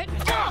don't. Get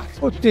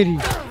ओ तेरी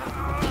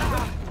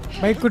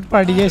भाई कुट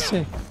पड़ी है इससे।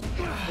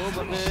 दो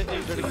बंदे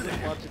एक लड़की को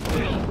मार सकते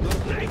हैं।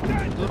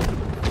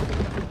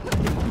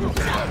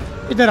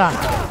 इधर आ।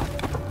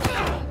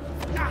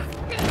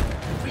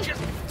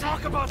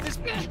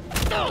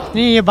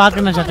 नहीं ये बात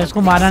करना चाहता है,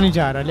 इसको मारना नहीं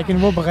चाह रहा,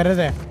 लेकिन वो बगैरत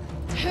है।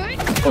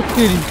 ओ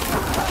तेरी,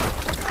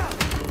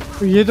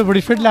 तो ये तो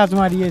बड़ी फिट लात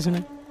मारी है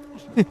इसने।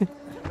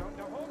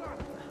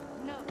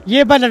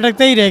 ये बस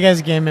लटकता ही रहेगा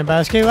इस गेम में,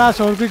 बस उसके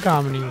पास और कोई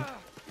काम नहीं है।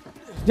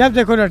 जब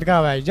देखो लटका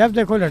हुआ है, जब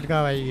देखो लटका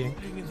हुआ है ये।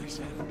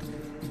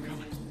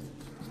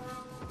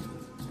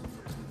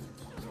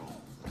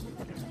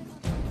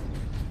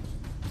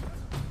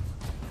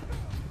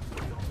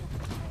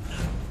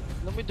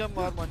 लंबी जंप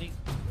मार मानी।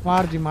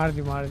 मार दी मार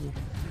दी मार दी।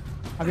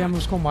 अभी हम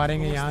उसको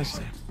मारेंगे यहाँ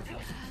से।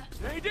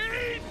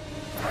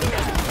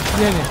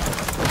 ये ले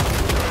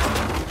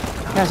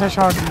कैसा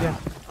शॉट दिया,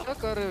 क्या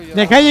कर रहे हो यार?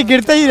 देखा ये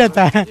गिरता ही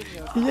रहता है।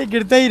 ये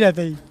गिरता ही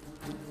रहता ही।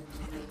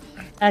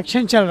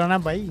 एक्शन चल रहा ना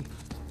भाई।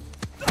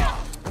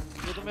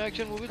 ये तो मैं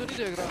एक्शन मूवी तो नहीं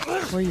देख रहा।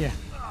 वही है।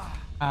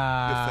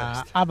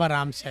 अब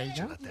आराम से आई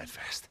ना।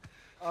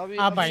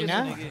 अब आई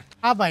ना,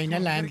 अब आई ना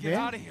लाइन पे।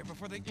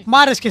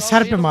 मार इसके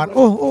सर पे मार।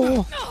 ओह ओह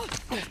ओह,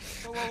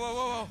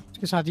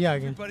 इसके साथ ही आ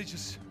गए। Everybody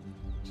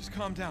just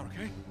calm down,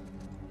 okay?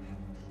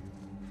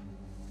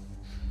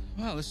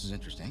 Well, this is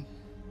interesting.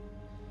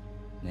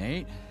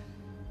 Nate,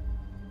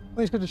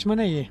 ओ इसका दुश्मन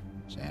है ये।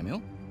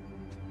 Samuel.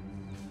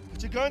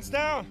 Put your guns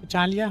down,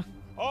 पहचान लिया।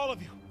 all of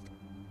you.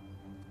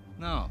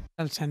 No.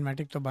 चल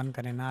सिनेमैटिक तो बंद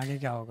करें ना, आगे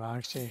क्या होगा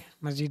आगे से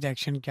मजीद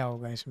एक्शन क्या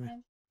होगा इसमें।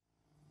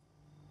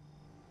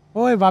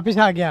 ओए वापस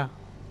आ गया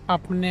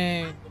अपने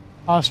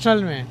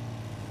हॉस्टल में।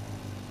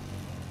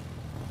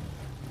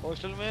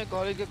 हॉस्टल में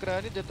कॉलेज का किराया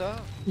नहीं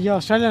देता। ये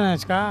हॉस्टल है ना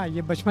इसका,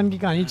 ये बचपन की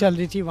कहानी चल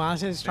रही थी, वहाँ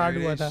से स्टार्ट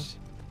हुआ था।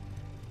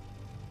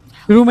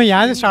 शुरू में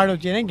यहाँ से स्टार्ट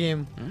होती है ना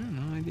गेम।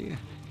 No idea.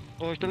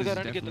 हॉस्टल का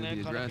रेंट कितना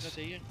है? खाना पीना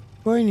चाहिए?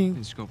 कोई नहीं,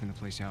 Been scoping the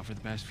place out for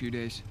the past few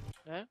days.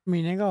 हैं?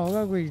 महीने का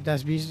होगा कोई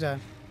 10-20 हज़ार।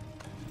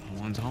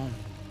 No one's home.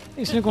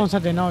 इसने कौन सा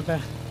देना होता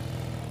है,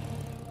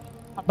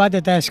 अब्बा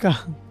देता है इसका।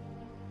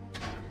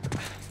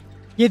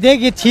 ये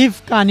देख ये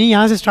थीफ कहानी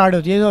यहाँ से स्टार्ट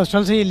होती है,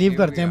 हॉस्टल से ये लीव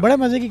करते हैं। बड़े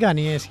मज़े की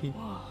कहानी है इसकी।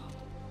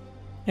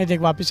 ये देख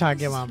वापस आ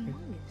गया वहाँ पे।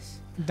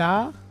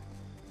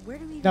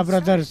 द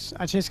ब्रदर्स,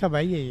 अच्छा इसका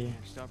भाई है ये।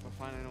 Start by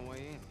finding a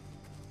way in,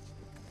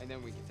 and then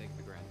we can take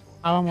the grand tour.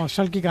 अब हम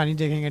हॉस्टल की कहानी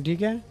देखेंगे,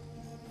 ठीक है।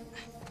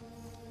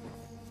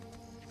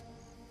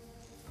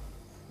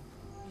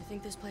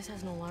 think this place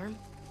has an alarm?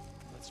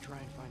 Let's try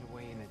and find a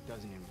way in that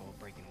doesn't involve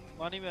breaking a window.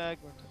 पानी में आग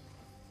बैठा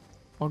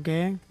okay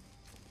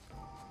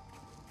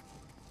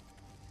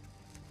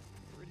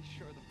Pretty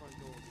sure the front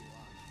door will be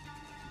locked.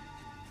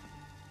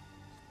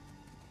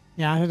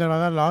 यहाँ से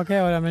दरवाज़ा लॉक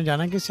है और हमें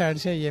जाना किस साइड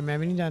से है ये मैं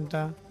भी नहीं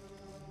जानता।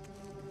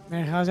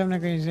 मेरे ख्याल से हमने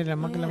कहीं से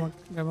लमक लमक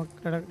लमक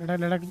लड़क लड़क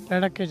लड़क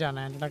लड़क के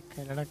जाना है, लड़क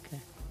के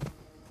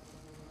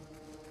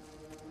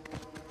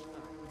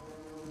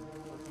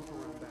Let's look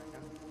around back,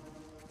 huh?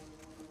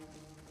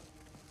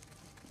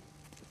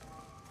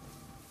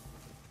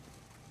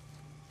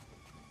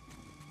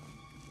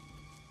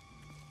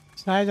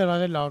 सारे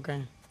दरवाजे लॉक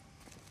हैं।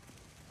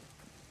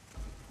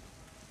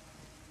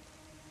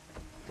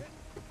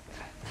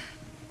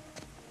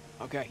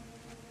 Okay.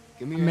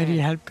 Give me your मेरी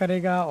hand. हेल्प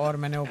करेगा और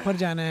मैंने ऊपर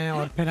जाना है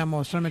और फिर हम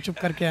हॉस्टल में चुप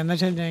करके अंदर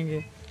चल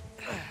जाएंगे।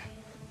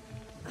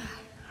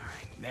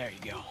 There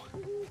you go.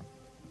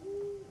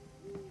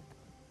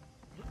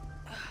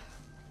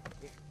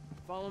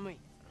 Follow me.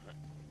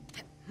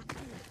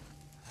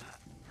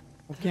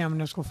 Okay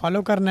हमने उसको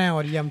फॉलो करना है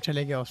और ये हम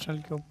चले गए हॉस्टल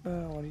के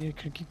ऊपर और ये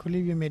खिड़की खुली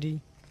हुई है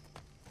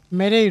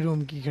मेरे ही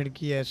रूम की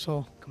खिड़की है।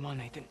 सो Come on,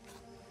 Nathan.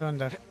 तो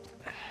अंदर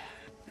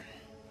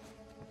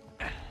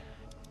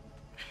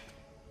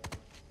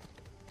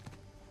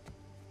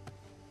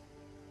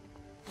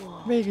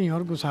भाई कहीं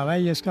और घुसा हुआ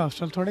है, ये इसका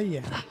हॉस्टल थोड़ा ही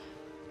है।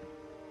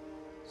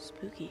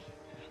 Spooky.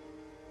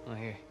 Oh,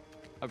 here.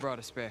 I brought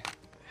a spare.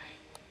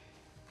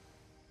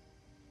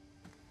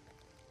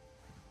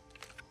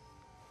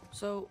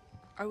 So,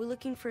 are we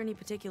looking for any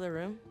particular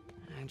room?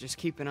 And just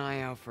keep an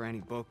eye out for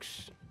any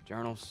books,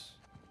 journals,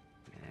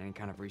 any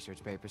kind of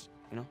research papers,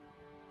 you know?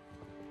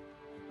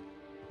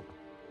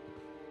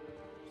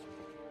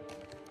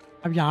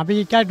 अब यहाँ पे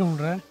ये क्या ढूंढ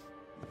रहा है?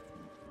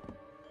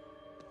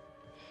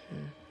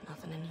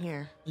 Nothing in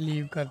here.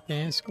 Leave करते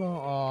हैं इसको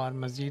और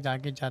मज़ीद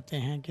आगे जाते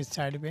हैं किस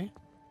साइड पे।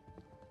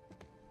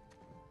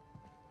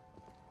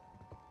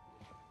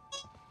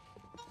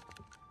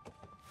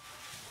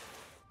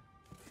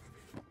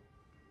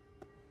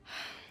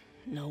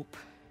 Nope.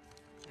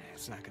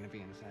 It's not gonna be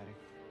in this attic.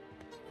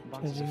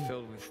 Boxes are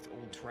filled with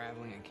old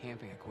traveling and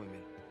camping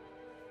equipment.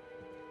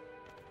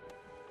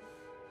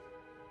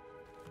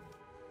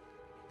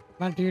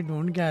 But ये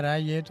ढूंढ क्या रहा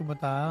है ये तो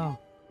बता।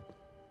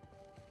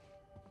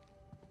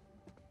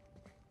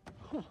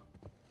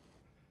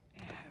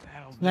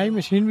 सिलाई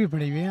मशीन भी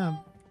पड़ी हुई है यहाँ,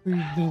 कोई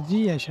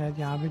दर्जी है शायद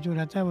यहाँ पे जो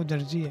रहता है वो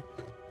दर्जी है।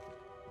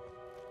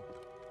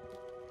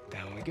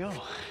 Down we go.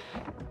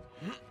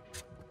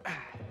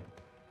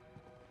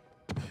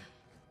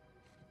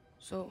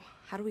 So,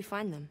 how do we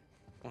find them?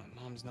 What,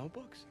 Mom's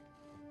notebooks?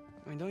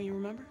 I mean, don't you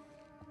remember?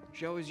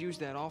 She always used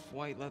that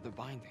off-white leather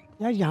binding.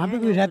 यार यहाँ पे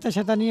कोई रहता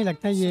शता नहीं है,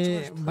 लगता है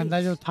ये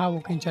बंदा जो था वो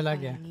कहीं चला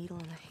गया। Find a needle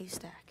in a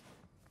haystack.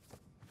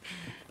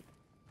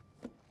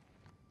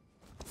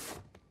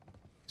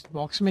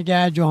 Box में क्या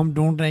है जो हम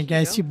ढूंढ रहे हैं? क्या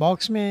इसी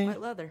बॉक्स में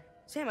White leather.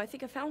 Sam, I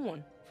think I found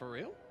one. For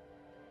real?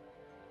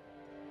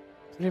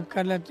 Flip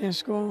कर लेते हैं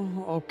इसको।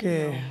 Okay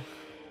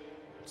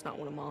It's not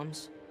one of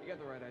Mom's. You got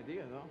the right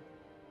idea, though.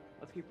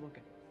 Let's keep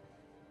looking.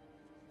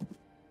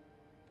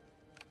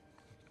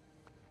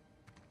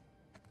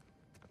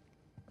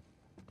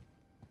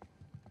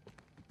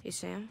 Hey,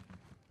 Sam.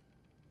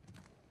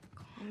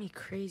 Call me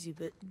crazy,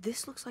 but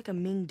this looks like a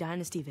Ming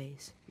Dynasty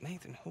vase.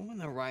 Nathan, who in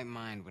their right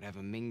mind would have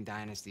a Ming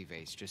Dynasty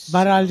vase just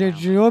बहरहाल sitting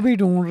around जो भी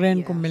ढूंढ रहे हैं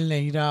इनको Yeah. मिल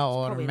नहीं रहा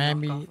और probably a मैं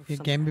भी knockoff of ये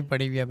some गेम भी kind.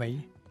 पड़ी हुई है भाई।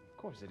 Of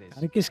course it is.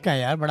 अरे किसका है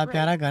यार? बड़ा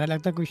प्यारा घर है,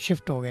 लगता है कोई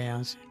शिफ्ट हो गया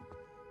यहाँ से।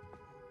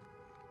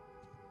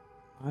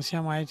 कहाँ से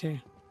हम आए थे?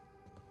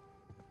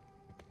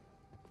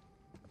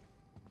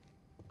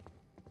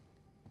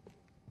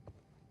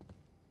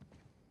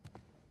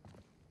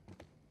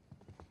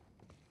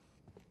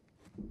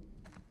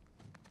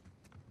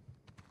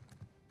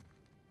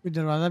 कोई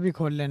दरवाज़ा भी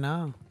खोल लेना।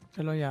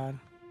 चलो यार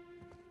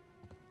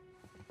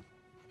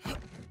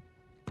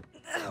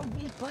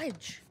Won't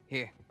budge.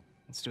 Here,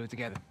 let's do it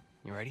together.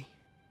 You ready?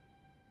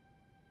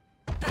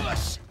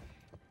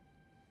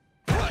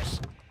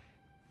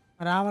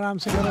 आराम आराम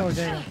से करो, हो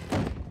जाएगा।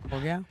 हो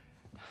गया।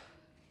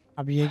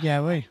 अब ये क्या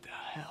है भाई?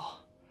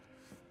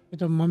 ये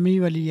तो मम्मी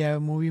वाली है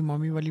मूवी,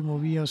 मम्मी वाली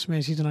मूवी है, उसमें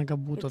इसी तरह का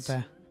भूत होता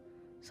है।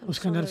 Some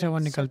उसके अंदर sort से वो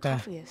of निकलता है।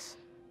 sarcophagus.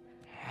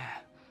 Yeah.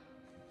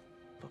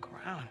 Look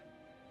around.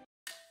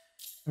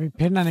 अभी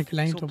फिर ना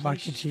निकला ही This तो whole बाकी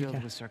place is ठीक filled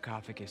है। with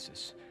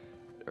sarcophaguses.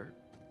 Or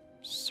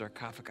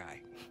sarcophagi.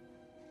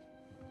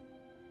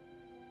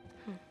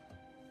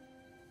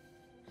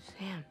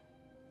 Sam,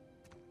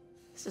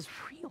 this is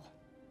real.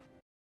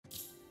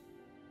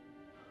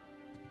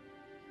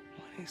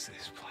 What is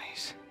this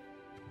place?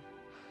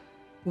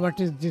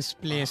 What is this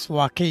place?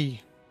 वाकई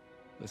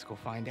Let's go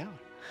find out.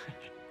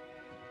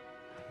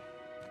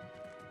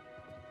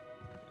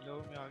 लो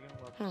मैं आ गया हूँ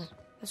Huh, वापस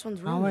this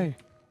one's हाँ roomy. भाई।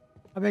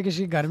 अबे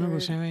किसी घर में Third.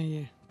 घुसे हुए हैं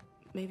ये।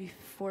 Maybe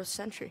 4th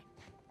century.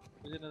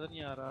 मुझे नजर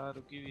नहीं आ रहा,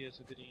 रुकी हुई है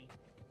स्क्रीन।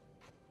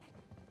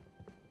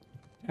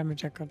 क्या मैं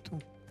चेक करता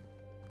हूँ।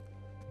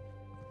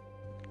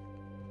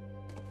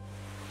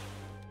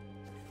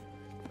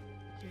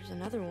 Here's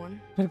another one.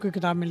 फिर कोई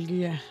किताब मिल गई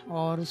है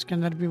और उसके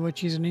अंदर भी वो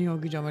चीज़ नहीं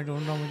होगी जो मैं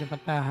ढूंढ रहा हूँ, मुझे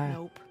पता है।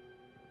 Nope.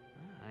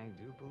 I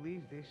do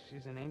believe this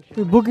is an ancient.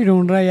 कोई बुक ही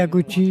ढूंढ रहा है या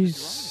कोई चीज़,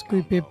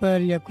 कोई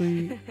पेपर या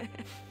कोई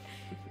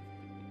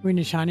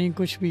निशानी,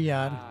 कुछ भी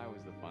यार। I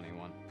was the funny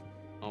one.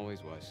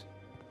 Always was.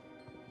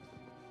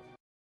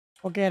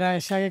 वो कह रहा है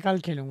इससे आगे कल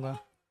खेलूँगा,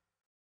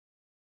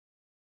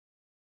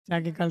 इससे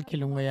आगे कल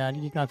खेलूँगा यार।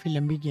 ये काफ़ी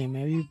लंबी गेम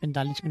है, अभी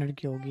 45 मिनट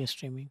की होगी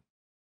स्ट्रीमिंग।